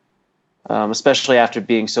 Especially after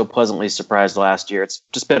being so pleasantly surprised last year. It's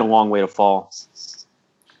just been a long way to fall.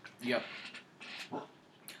 Yep.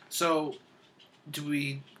 So, do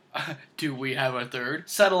we have a third?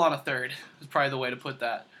 Settle on a third is probably the way to put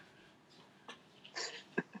that.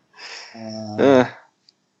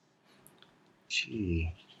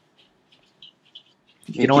 Gee.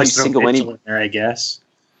 You can always throw Mitchell in there, I guess.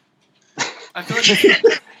 I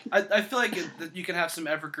feel like you can have some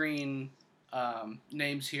evergreen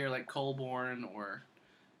names here, like Colborne or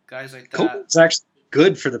guys like that. Colborne's actually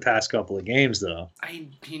good for the past couple of games, though.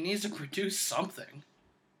 He needs to produce something.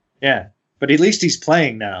 Yeah, but at least he's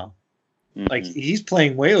playing now. Mm-hmm. Like, he's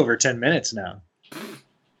playing way over 10 minutes now.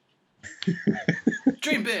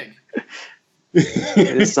 Dream big.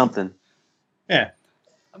 It's something. Yeah.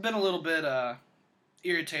 I've been a little bit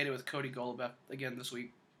irritated with Cody Golubev again this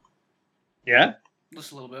week. Yeah?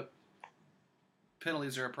 Just a little bit.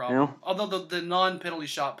 Penalties are a problem. Yeah. Although the non-penalty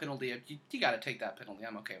shot penalty, you got to take that penalty.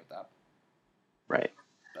 I'm okay with that. Right.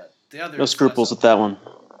 But the other No scruples with that one.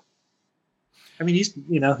 I mean,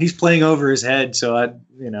 he's playing over his head, so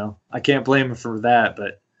I can't blame him for that.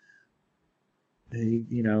 But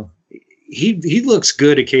he looks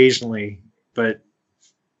good occasionally, but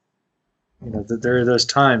there are those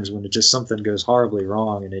times when it just something goes horribly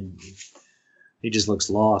wrong, and he just looks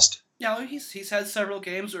lost. Yeah, he's had several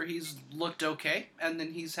games where he's looked okay, and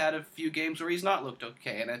then he's had a few games where he's not looked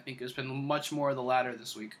okay, and I think it's been much more of the latter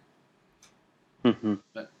this week. Mm-hmm.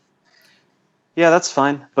 But yeah, that's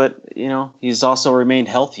fine. But, he's also remained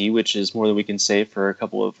healthy, which is more than we can say for a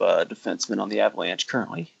couple of defensemen on the Avalanche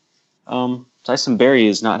currently. Tyson Barrie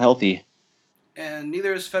is not healthy. And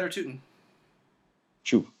neither is Fedor Tutin.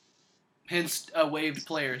 True. Hence, a waived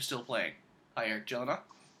player is still playing. Hi, Eric Jelena.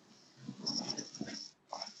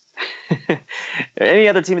 Any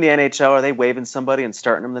other team in the NHL, are they waiving somebody and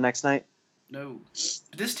starting them the next night? No.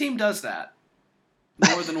 But this team does that.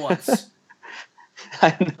 More than once.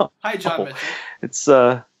 I know. Hi, John Mitchell. It's,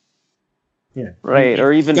 Yeah. right,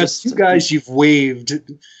 or even Got just... two guys you've waived,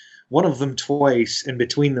 one of them twice, and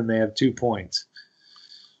between them they have 2 points.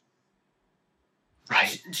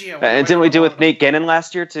 Right. Gio, And didn't we do it with Nate Gannon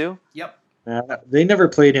last year, too? Yep. They never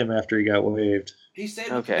played him after he got waived. He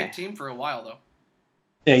stayed with the big team for a while, though.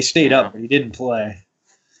 Yeah, he stayed up, but he didn't play.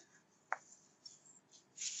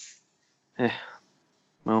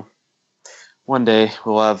 Well, one day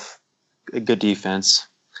we'll have a good defense.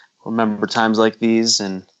 We'll remember times like these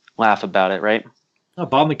and laugh about it, right? Oh,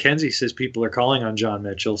 Bob McKenzie says people are calling on John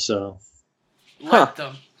Mitchell, so Let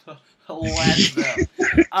them. Let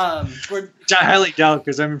them. which I highly doubt,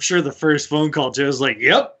 because I'm sure the first phone call, Joe's like,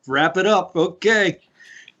 "Yep, wrap it up, okay,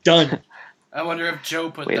 done." I wonder if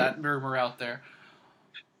Joe put that rumor out there.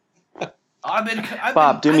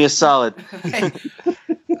 Bob, do me a solid. Hey,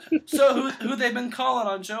 so who they've been calling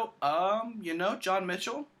on, Joe? John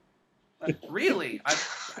Mitchell. Really?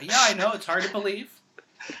 I know it's hard to believe,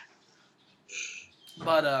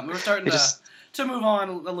 but we're starting to move on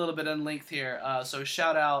a little bit in length here. So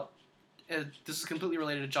shout out. This is completely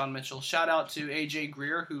related to John Mitchell. Shout out to AJ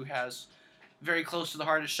Greer, who has very close to the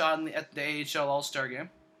hardest shot at the AHL All-Star game.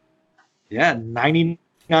 Yeah,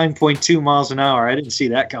 99.2 miles an hour. I didn't see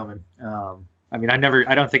that coming. I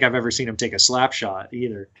don't think I've ever seen him take a slap shot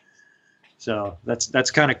either. So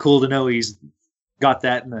that's kind of cool to know he's got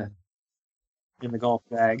that in the golf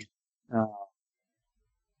bag.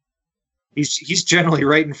 He's generally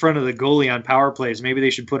right in front of the goalie on power plays. Maybe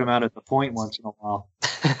they should put him out at the point once in a while.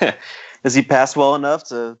 Does he pass well enough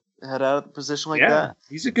to head out of the position like that?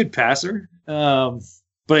 He's a good passer.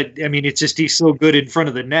 But, I mean, it's just he's so good in front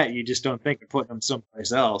of the net, you just don't think of putting him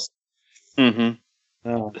someplace else. Mm-hmm.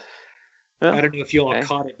 I don't know if you all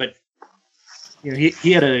caught it, but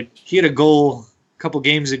he had a goal a couple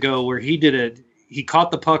games ago where he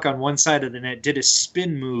caught the puck on one side of the net, did a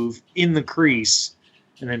spin move in the crease,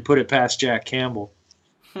 and then put it past Jack Campbell.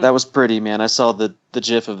 That was pretty, man. I saw the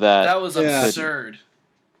gif of that. That was absurd.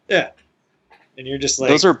 Yeah. And you're just like...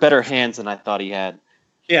 Those are better hands than I thought he had.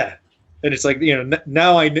 Yeah. And it's like,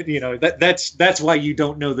 now that's why you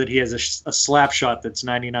don't know that he has a slap shot that's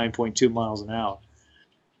 99.2 miles an hour.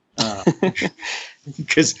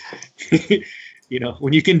 Because,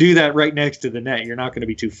 when you can do that right next to the net, you're not going to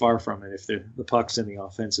be too far from it if the puck's in the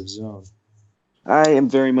offensive zone. I am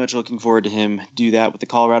very much looking forward to him do that with the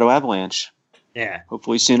Colorado Avalanche. Yeah.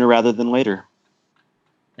 Hopefully sooner rather than later.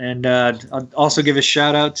 And I'll also give a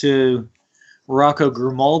shout out to Rocco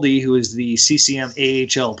Grimaldi, who is the CCM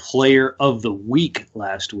AHL Player of the Week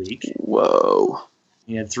last week. Whoa.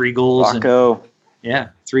 He had 3 goals. Rocco.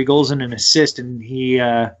 3 goals and an assist, and he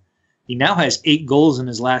now has 8 goals in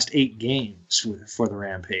his last 8 games for the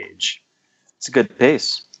Rampage. It's a good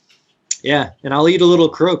pace. Yeah, and I'll eat a little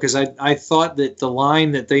crow because I thought that the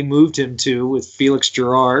line that they moved him to with Felix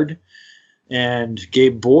Gerard and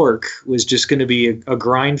Gabe Bork was just going to be a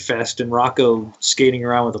grind fest and Rocco skating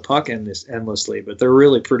around with a puck endlessly, but they're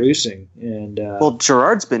really producing. And well,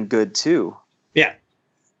 Gerard's been good too. Yeah,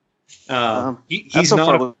 he's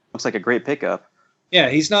so looks like a great pickup. Yeah,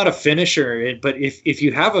 he's not a finisher, but if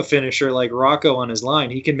you have a finisher like Rocco on his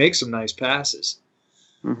line, he can make some nice passes.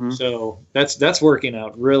 Mm-hmm. So that's working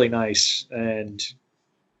out really nice, and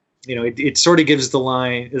it sort of gives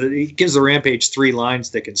the Rampage 3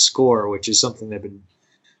 lines that can score, which is something they've been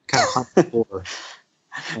kind of hunting for.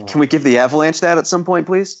 Can we give the Avalanche that at some point,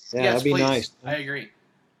 please? Yeah, yes, that'd be please. nice. I agree.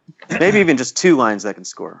 Maybe even just 2 lines that can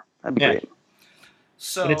score. That'd be Yeah. great.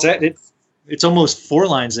 So And it's almost 4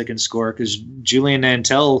 lines that can score because Julian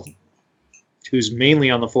Nantel, who's mainly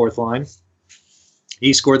on the 4th line,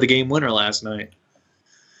 he scored the game winner last night.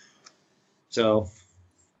 So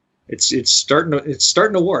it's starting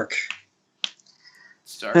to work.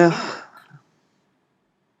 starting to Yeah. work.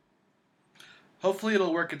 Hopefully,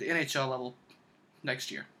 it'll work at the NHL level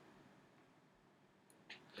next year.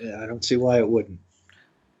 Yeah, I don't see why it wouldn't.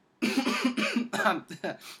 We'll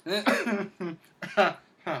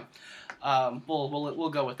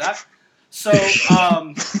go with that. So,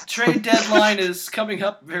 trade deadline is coming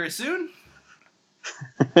up very soon.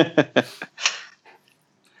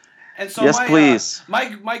 And so Yes, please.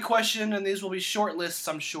 my question, and these will be short lists,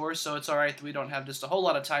 I'm sure, so it's all right that we don't have just a whole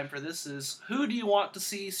lot of time for this, is who do you want to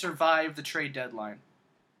see survive the trade deadline?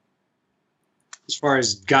 As far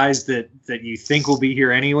as guys that you think will be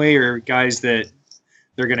here anyway, or guys that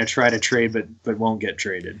they're going to try to trade but won't get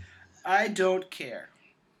traded? I don't care.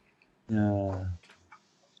 I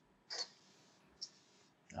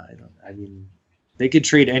don't. I mean, they could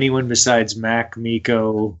trade anyone besides Mac,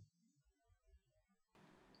 Miko,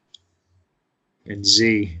 and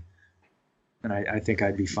Z, and I think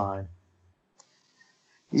I'd be fine.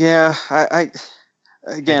 Yeah, I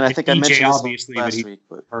think I EJ mentioned this obviously, but last he week,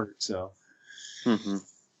 but hurt. So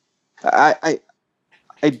I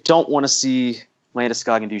don't want to see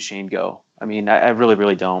Landeskog and Duchesne go. I mean, I really,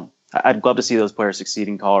 really don't. I'd love to see those players succeed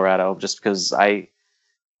in Colorado just because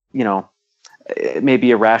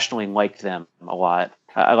maybe irrationally like them a lot.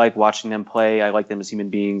 I like watching them play. I like them as human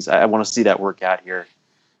beings. I want to see that work out here.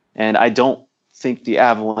 And I don't think the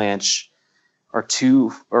Avalanche are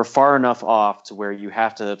far enough off to where you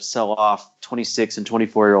have to sell off 26 and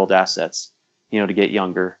 24-year-old assets, to get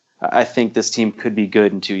younger. I think this team could be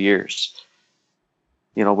good in 2 years,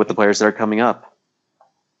 with the players that are coming up.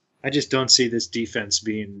 I just don't see this defense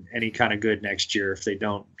being any kind of good next year if they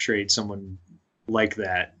don't trade someone like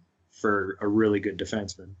that for a really good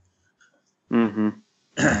defenseman. Mm-hmm.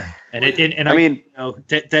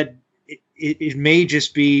 It may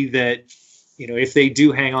just be that, if they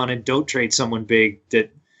do hang on and don't trade someone big,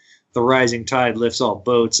 that the rising tide lifts all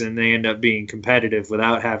boats and they end up being competitive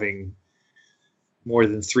without having more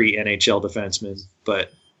than 3 NHL defensemen.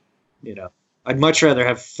 But, I'd much rather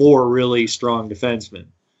have 4 really strong defensemen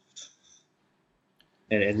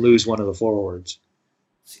and lose one of the forwards.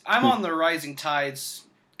 See, I'm on the rising tides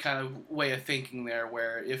kind of way of thinking there,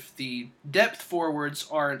 where if the depth forwards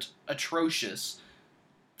aren't atrocious,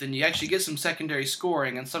 then you actually get some secondary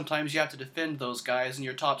scoring, and sometimes you have to defend those guys, and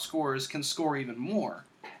your top scorers can score even more.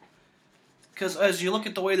 Because as you look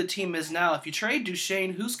at the way the team is now, if you trade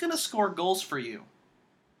Duchesne, who's going to score goals for you?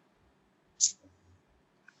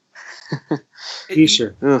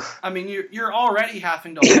 Sure. I mean, you're already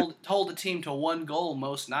having to hold a team to 1 goal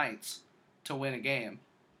most nights to win a game.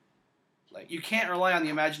 Like, you can't rely on the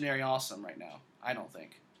imaginary awesome right now, I don't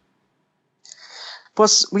think.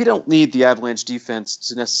 Plus, we don't need the Avalanche defense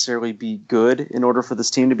to necessarily be good in order for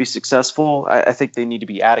this team to be successful. I think they need to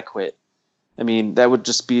be adequate. I mean, that would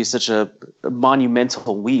just be such a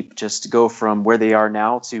monumental leap just to go from where they are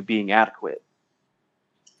now to being adequate.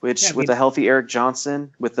 Which, with a healthy Eric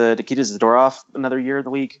Johnson, with Nikita Zadorov another year in the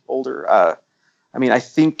league, older, I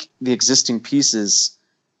think the existing pieces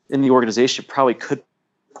in the organization probably could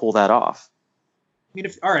pull that off. I mean,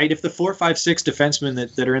 if the 4, 5, 6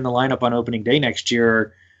 defensemen that are in the lineup on opening day next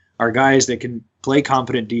year are guys that can play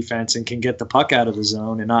competent defense and can get the puck out of the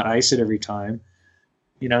zone and not ice it every time,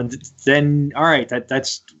 then all right,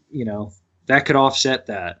 that's that could offset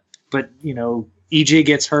that. But EJ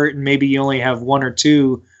gets hurt and maybe you only have 1 or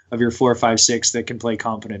 2 of your 4, 5, 6 that can play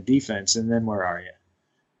competent defense, and then where are you?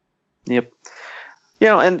 Yep.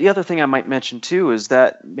 And the other thing I might mention too is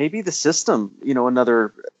that maybe the system,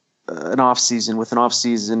 an off season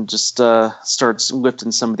just starts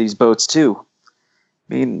lifting some of these boats too.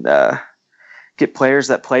 I mean, get players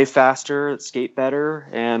that play faster, that skate better,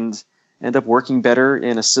 and end up working better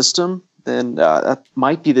in a system. Then that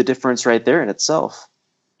might be the difference right there in itself.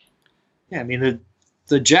 Yeah, I mean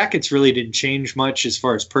the Jackets really didn't change much as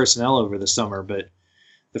far as personnel over the summer, but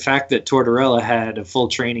the fact that Tortorella had a full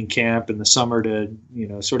training camp in the summer to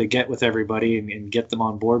sort of get with everybody and get them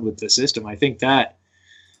on board with the system, I think that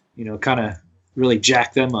kind of really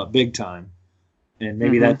jacked them up big time. And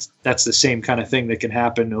maybe that's the same kind of thing that can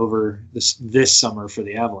happen over this summer for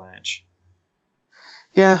the Avalanche.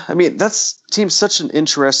 Yeah, I mean, team's such an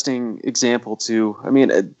interesting example too. I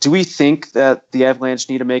mean, do we think that the Avalanche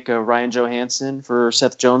need to make a Ryan Johansson for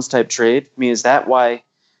Seth Jones type trade? I mean, is that why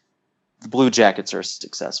the Blue Jackets are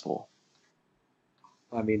successful?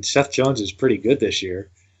 I mean, Seth Jones is pretty good this year.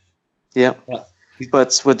 Yeah. Yeah.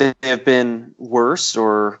 But would they have been worse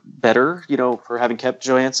or better, for having kept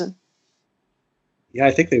Johansson? Yeah,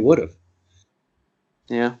 I think they would have.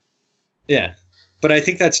 Yeah. Yeah. But I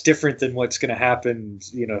think that's different than what's going to happen,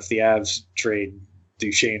 if the Avs trade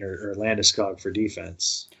Duchesne or Landeskog for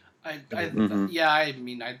defense. I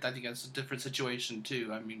Mhm. think that's a different situation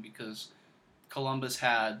too. I mean, because Columbus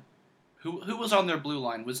had who was on their blue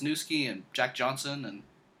line? Wisniewski and Jack Johnson, and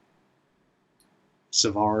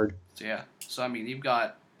Savard. so, yeah. So I mean, you've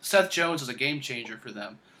got Seth Jones as a game changer for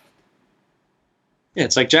them. Yeah,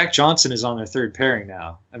 it's like Jack Johnson is on their third pairing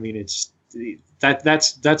now. I mean,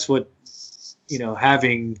 that's what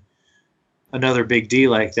having another big D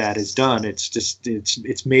like that has done. It's just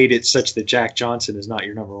it's made it such that Jack Johnson is not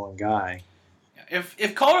your number one guy.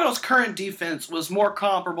 If Colorado's current defense was more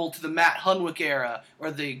comparable to the Matt Hunwick era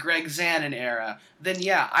or the Greg Zanin era, then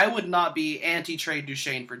yeah, I would not be anti-trade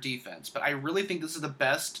Duchesne for defense. But I really think this is the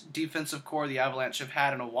best defensive core the Avalanche have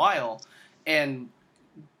had in a while, and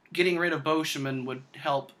getting rid of Beauchemin would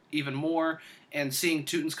help even more, and seeing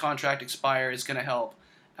Teuton's contract expire is going to help.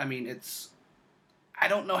 I mean, I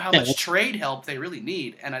don't know how much trade help they really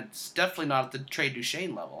need, and it's definitely not at the trade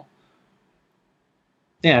Duchesne level.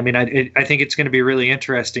 Yeah, I mean, I think it's going to be really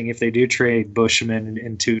interesting if they do trade Beauchemin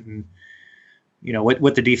and Teuton.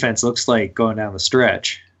 What the defense looks like going down the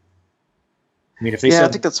stretch. I mean, if they I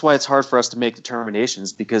think that's why it's hard for us to make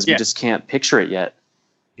determinations because we just can't picture it yet.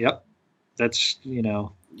 Yep, that's Yeah,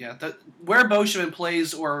 where Beauchemin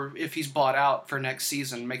plays or if he's bought out for next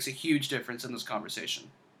season makes a huge difference in this conversation.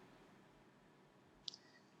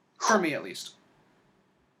 For me, at least.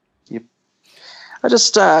 Yep.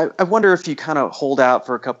 I wonder if you kind of hold out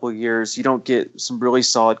for a couple of years, you don't get some really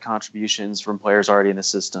solid contributions from players already in the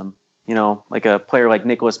system. Like a player like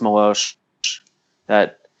Nicholas Milosh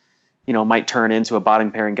that, might turn into a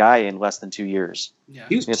bottom pairing guy in less than 2 years. Yeah.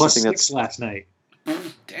 He was plus 6 last night.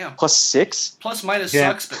 Damn. Plus 6? Plus minus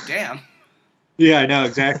sucks, but damn. Yeah, I know,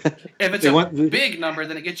 exactly. If it's big number,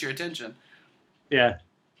 then it gets your attention. Yeah.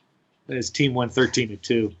 His team won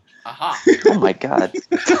 13-2. Aha. Oh my God.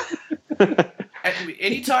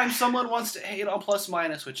 Anytime someone wants to hate on plus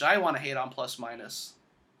minus, which I want to hate on plus minus,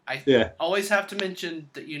 I always have to mention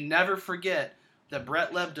that you never forget that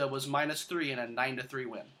Brett Lebda was -3 in a 9-3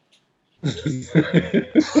 win.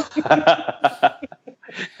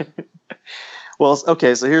 Well,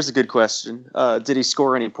 okay, so here's a good question. Did he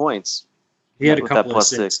score any points? He had a with couple that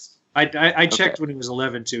plus assists. 6. I checked when he was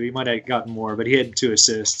 11-2. He might have gotten more, but he had 2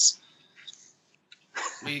 assists.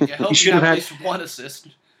 I hope he should have at least 1 assist.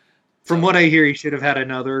 From what I hear, he should have had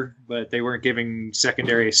another, but they weren't giving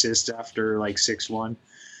secondary assists after like 6-1.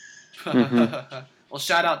 Mm-hmm. Well,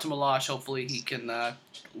 shout out to Milosh. Hopefully he can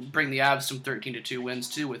bring the Avs some 13-2 wins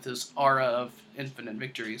too with his aura of infinite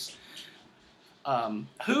victories.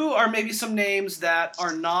 Who are maybe some names that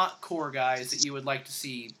are not core guys that you would like to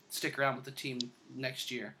see stick around with the team next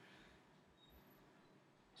year?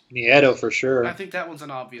 Nieto for sure. I think that one's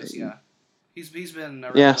an obvious, yeah. He's been a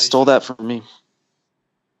revelation. Stole that from me.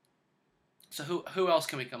 So who else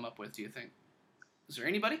can we come up with, do you think? Is there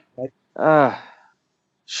anybody? I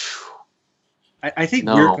think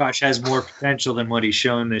No. Weirkosh has more potential than what he's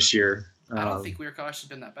shown this year. I don't think Weirkosh has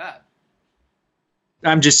been that bad.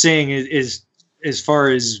 I'm just saying is as far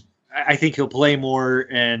as I think he'll play more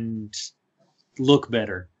and look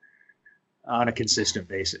better on a consistent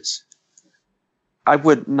basis. I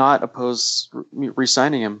would not oppose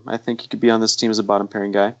re-signing him. I think he could be on this team as a bottom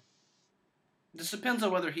pairing guy. This depends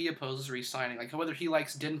on whether he opposes re-signing, like whether he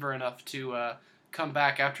likes Denver enough to come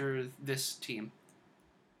back after this team.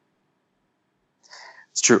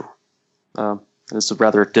 It's true. It's a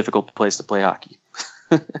rather difficult place to play hockey.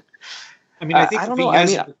 I mean, I think I if don't he know.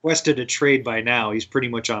 hasn't requested a trade by now, he's pretty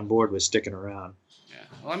much on board with sticking around. Yeah.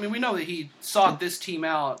 Well, I mean, we know that he sought this team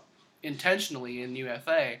out intentionally in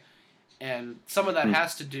UFA, and some of that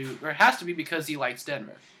has to be because he likes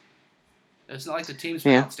Denver. It's not like the team's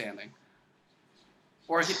been outstanding.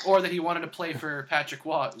 Or that he wanted to play for Patrick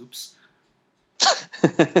Waugh. Oops.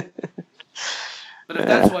 But if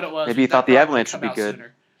that's what it was, maybe he thought the Avalanche would be good.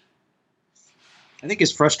 Sooner. I think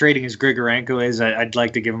as frustrating as Grigorenko is, I'd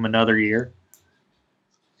like to give him another year.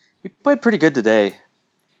 He played pretty good today.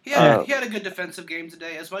 He had a good defensive game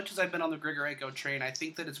today. As much as I've been on the Grigorenko train, I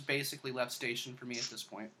think that it's basically left station for me at this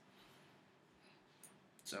point.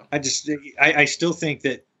 So I still think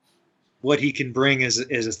that what he can bring as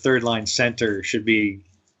a third line center should be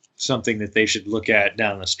something that they should look at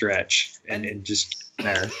down the stretch and just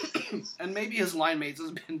there. And maybe his line mates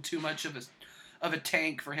has been too much of a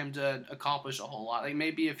tank for him to accomplish a whole lot. Like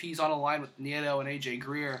maybe if he's on a line with Nieto and AJ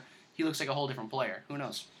Greer, he looks like a whole different player. Who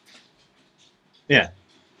knows? Yeah.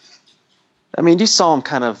 I mean, you saw him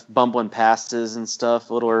kind of bumbling passes and stuff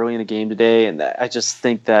a little early in the game today, and I just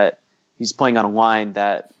think that he's playing on a line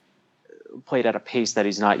that played at a pace that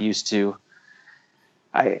he's not used to.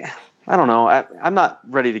 I don't know. I'm not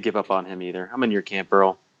ready to give up on him either. I'm in your camp,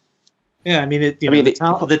 Earl. Yeah, I mean,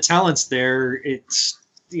 the talent's there. It's,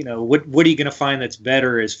 what are you going to find that's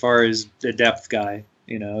better as far as the depth guy?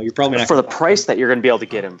 You're probably not for the price that you're going to be able to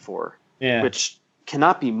get him for, yeah, which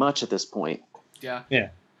cannot be much at this point. Yeah. Yeah.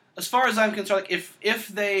 As far as I'm concerned, like if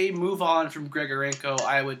they move on from Grigorenko,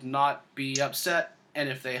 I would not be upset. And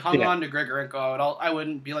if they hung on to Grigorenko, I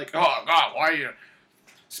wouldn't be like, oh God, why are you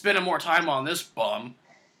spending more time on this bum?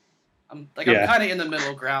 I'm kind of in the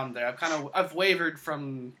middle ground there. I've wavered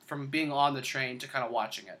from being on the train to kind of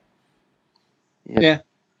watching it. Yeah.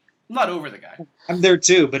 I'm not over the guy. I'm there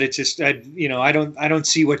too, but it's just I don't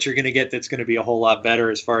see what you're going to get that's going to be a whole lot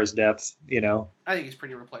better as far as depth. I think he's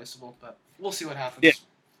pretty replaceable, but we'll see what happens. Yeah.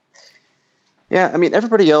 Yeah, I mean,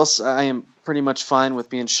 everybody else, I am pretty much fine with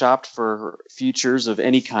being shopped for futures of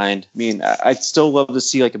any kind. I mean, I'd still love to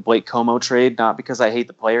see like a Blake Como trade, not because I hate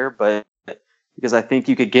the player, but because I think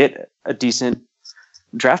you could get a decent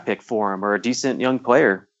draft pick for him or a decent young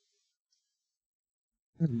player.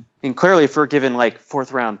 Mm-hmm. And clearly, if we're given like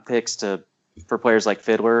fourth round picks for players like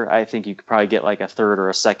Fiddler, I think you could probably get like a third or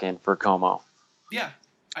a second for Como. Yeah,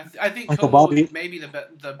 I think Como may be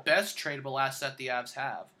the best tradable asset the Avs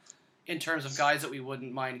have in terms of guys that we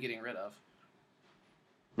wouldn't mind getting rid of.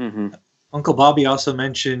 Mm-hmm. Uncle Bobby also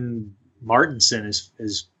mentioned Martinson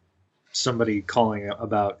as somebody calling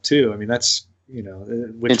about too. I mean, that's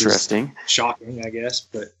which interesting, is shocking, I guess.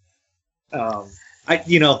 But I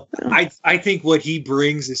think what he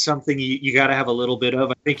brings is something you got to have a little bit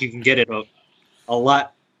of. I think you can get it a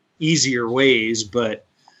lot easier ways, but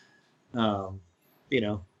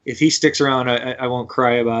if he sticks around, I won't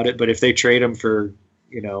cry about it. But if they trade him for,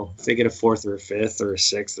 if they get a fourth or a fifth or a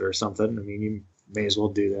sixth or something, I mean, you may as well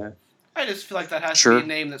do that. I just feel like that has to be a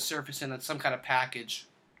name that's surfacing that's some kind of package.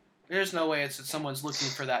 There's no way it's that someone's looking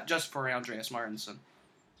for that just for Andreas Martinson.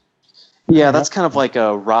 Yeah, that's kind of like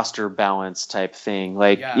a roster balance type thing.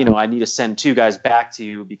 Like, I need to send two guys back to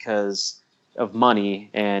you because of money,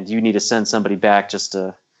 and you need to send somebody back just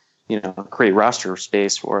to, create roster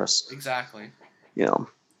space for us. Exactly.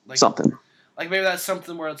 Something. Like maybe that's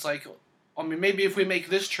something where it's like, I mean, maybe if we make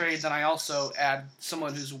this trade, then I also add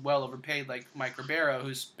someone who's well overpaid, like Mike Ribeiro,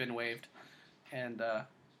 who's been waived. And,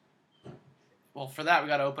 for that, we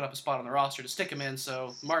got to open up a spot on the roster to stick him in,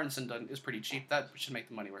 so Martinson is pretty cheap. That should make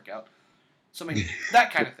the money work out. So, I mean,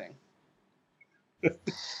 that kind of thing.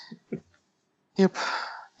 Yep.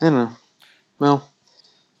 I don't know. Well,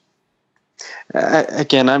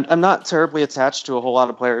 again, I'm not terribly attached to a whole lot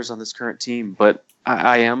of players on this current team, but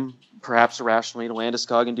I am perhaps irrationally to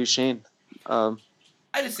Landeskog and Duchesne.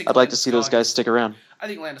 I'd like to see those guys stick around. I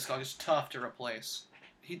think Landeskog is tough to replace.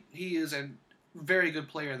 He is a very good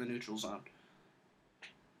player in the neutral zone.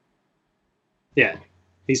 Yeah,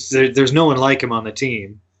 there's no one like him on the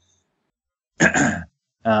team.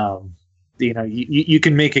 You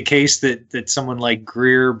can make a case that someone like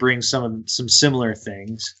Greer brings some similar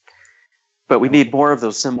things. But we need more of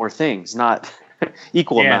those similar things, not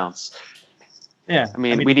equal amounts. Yeah, I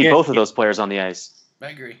mean we need both of those players on the ice. I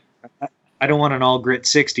agree. I don't want an all grit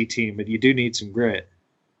 60 team, but you do need some grit.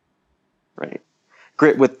 Right,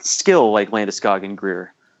 grit with skill like Landeskog and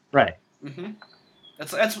Greer. Right. Mm-hmm.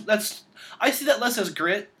 That's. I see that less as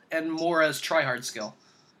grit and more as try-hard skill.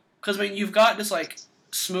 Because, I mean, you've got this, like,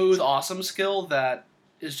 smooth, awesome skill that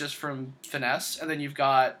is just from finesse, and then you've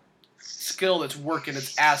got skill that's working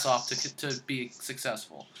its ass off to be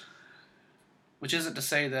successful. Which isn't to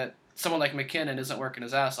say that someone like McKinnon isn't working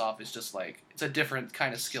his ass off. It's just, like, it's a different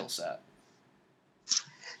kind of skill set.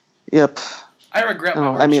 Yep. I regret my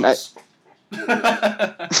word choice.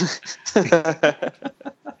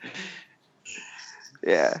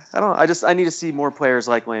 Yeah, I need to see more players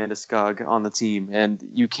like Landeskog on the team, and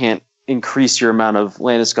you can't increase your amount of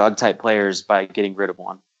Landeskog type players by getting rid of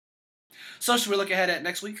one. So should we look ahead at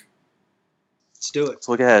next week? Let's do it. Let's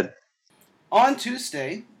look ahead. On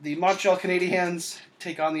Tuesday, the Montreal Canadiens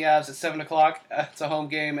take on the Avs at 7 o'clock. It's a home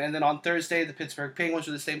game. And then on Thursday, the Pittsburgh Penguins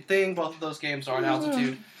do the same thing. Both of those games are on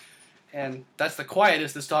altitude. And that's the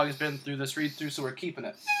quietest this dog has been through this read-through, so we're keeping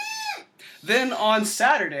it. Then on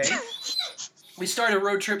Saturday, we start a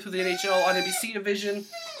road trip through the NHL on NBC Division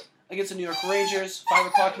against the New York Rangers, 5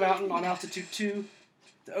 o'clock Mountain on Altitude 2,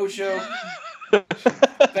 the Ocho.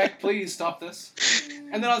 Beck, please stop this.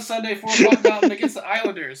 And then on Sunday, 4 o'clock Mountain against the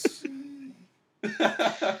Islanders.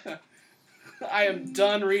 I am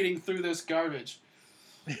done reading through this garbage.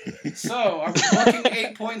 So, are we looking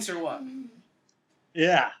 8 points or what?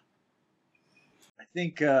 Yeah.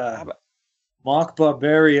 think Mark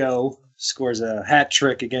Barberio scores a hat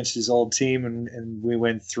trick against his old team, and we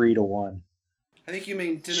win 3-1. I think you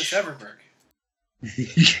mean Dennis Everberg.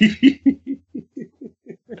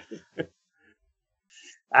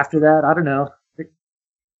 After that, I don't know.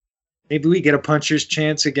 Maybe we get a puncher's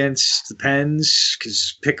chance against the Pens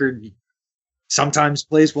because Pickard sometimes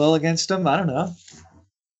plays well against them. I don't know.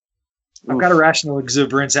 I've got a rational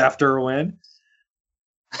exuberance after a win.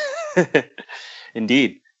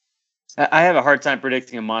 Indeed. I have a hard time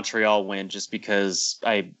predicting a Montreal win just because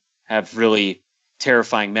I have really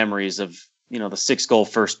terrifying memories of, the 6-goal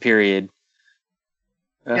first period.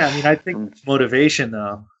 Yeah, I mean, I think motivation,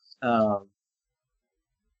 though.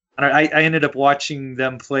 I ended up watching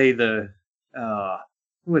them play the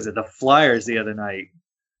Flyers the other night.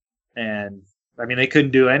 And, I mean, they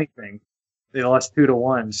couldn't do anything. They lost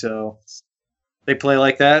 2-1, so they play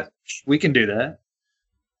like that. We can do that.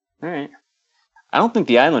 All right. I don't think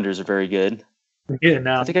the Islanders are very good. Yeah,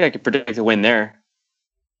 no. I think I could predict a win there.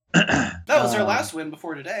 That was their last win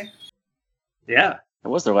before today. Yeah. It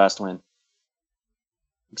was their last win.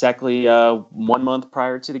 Exactly 1 month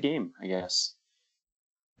prior to the game, I guess.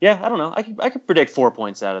 Yeah, I don't know. I could predict 4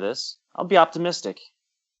 points out of this. I'll be optimistic.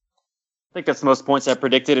 I think that's the most points I've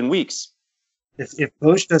predicted in weeks. If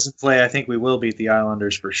Bosch doesn't play, I think we will beat the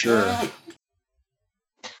Islanders for sure.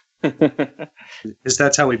 Because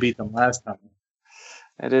that's how we beat them last time.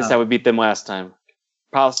 That is how we beat them last time.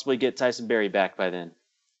 Possibly get Tyson Barrie back by then.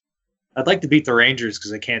 I'd like to beat the Rangers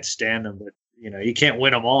because I can't stand them, but you can't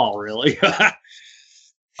win them all, really.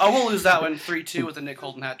 We'll lose that one 3-2 with a Nick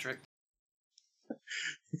Holden hat trick.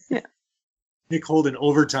 Yeah. Nick Holden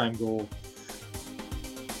overtime goal.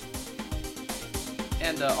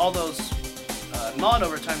 And all those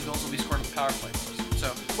non-overtime goals will be scored with power play. So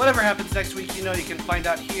whatever happens next week, you can find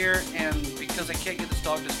out here. And because I can't get this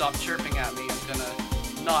dog to stop chirping at me, I'm gonna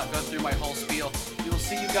not go through my whole spiel. We will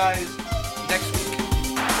see you guys next week.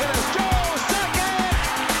 It is Joe Sakic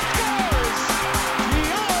scores!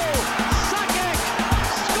 Joe Sakic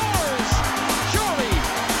scores! Surely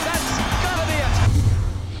that's gotta be it.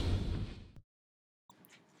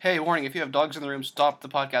 Hey, warning, if you have dogs in the room, stop the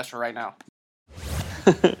podcast for right now.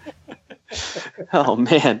 Oh,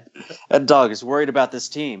 man. That dog is worried about this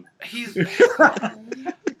team.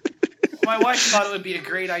 My wife thought it would be a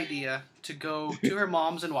great idea to go to her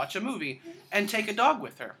mom's and watch a movie and take a dog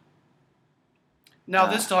with her. Now,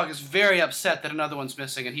 this dog is very upset that another one's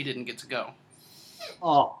missing and he didn't get to go.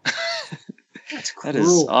 Oh. That's cruel. That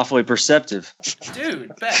is awfully perceptive.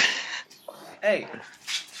 Dude, Beck. Hey.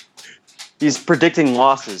 He's predicting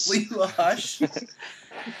losses. Will you hush?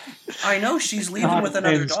 I know she's leaving with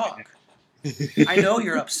another dog. I know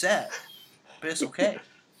you're upset, but it's okay.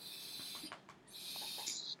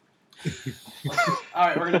 All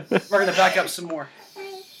right, we're gonna back up some more.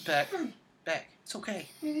 Back, it's okay.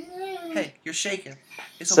 Hey, you're shaking.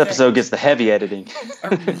 It's okay. This episode gets the heavy editing.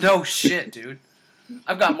 No shit, dude.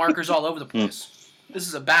 I've got markers all over the place. This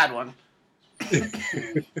is a bad one.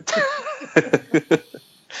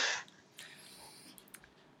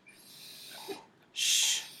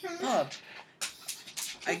 Shh, Bob.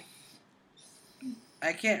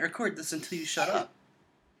 I can't record this until you shut up.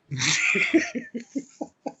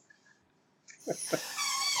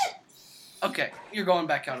 Okay, you're going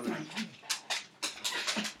back out of the room.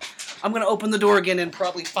 I'm going to open the door again in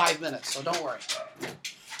probably 5 minutes, so don't worry.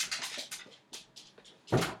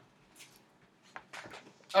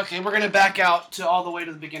 Okay, we're going to back out to all the way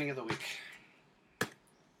to the beginning of the week.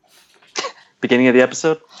 Beginning of the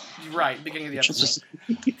episode? Right, beginning of the episode.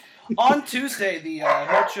 On Tuesday, the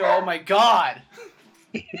Mocho, oh my god.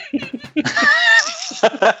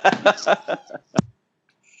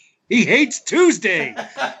 He hates Tuesday.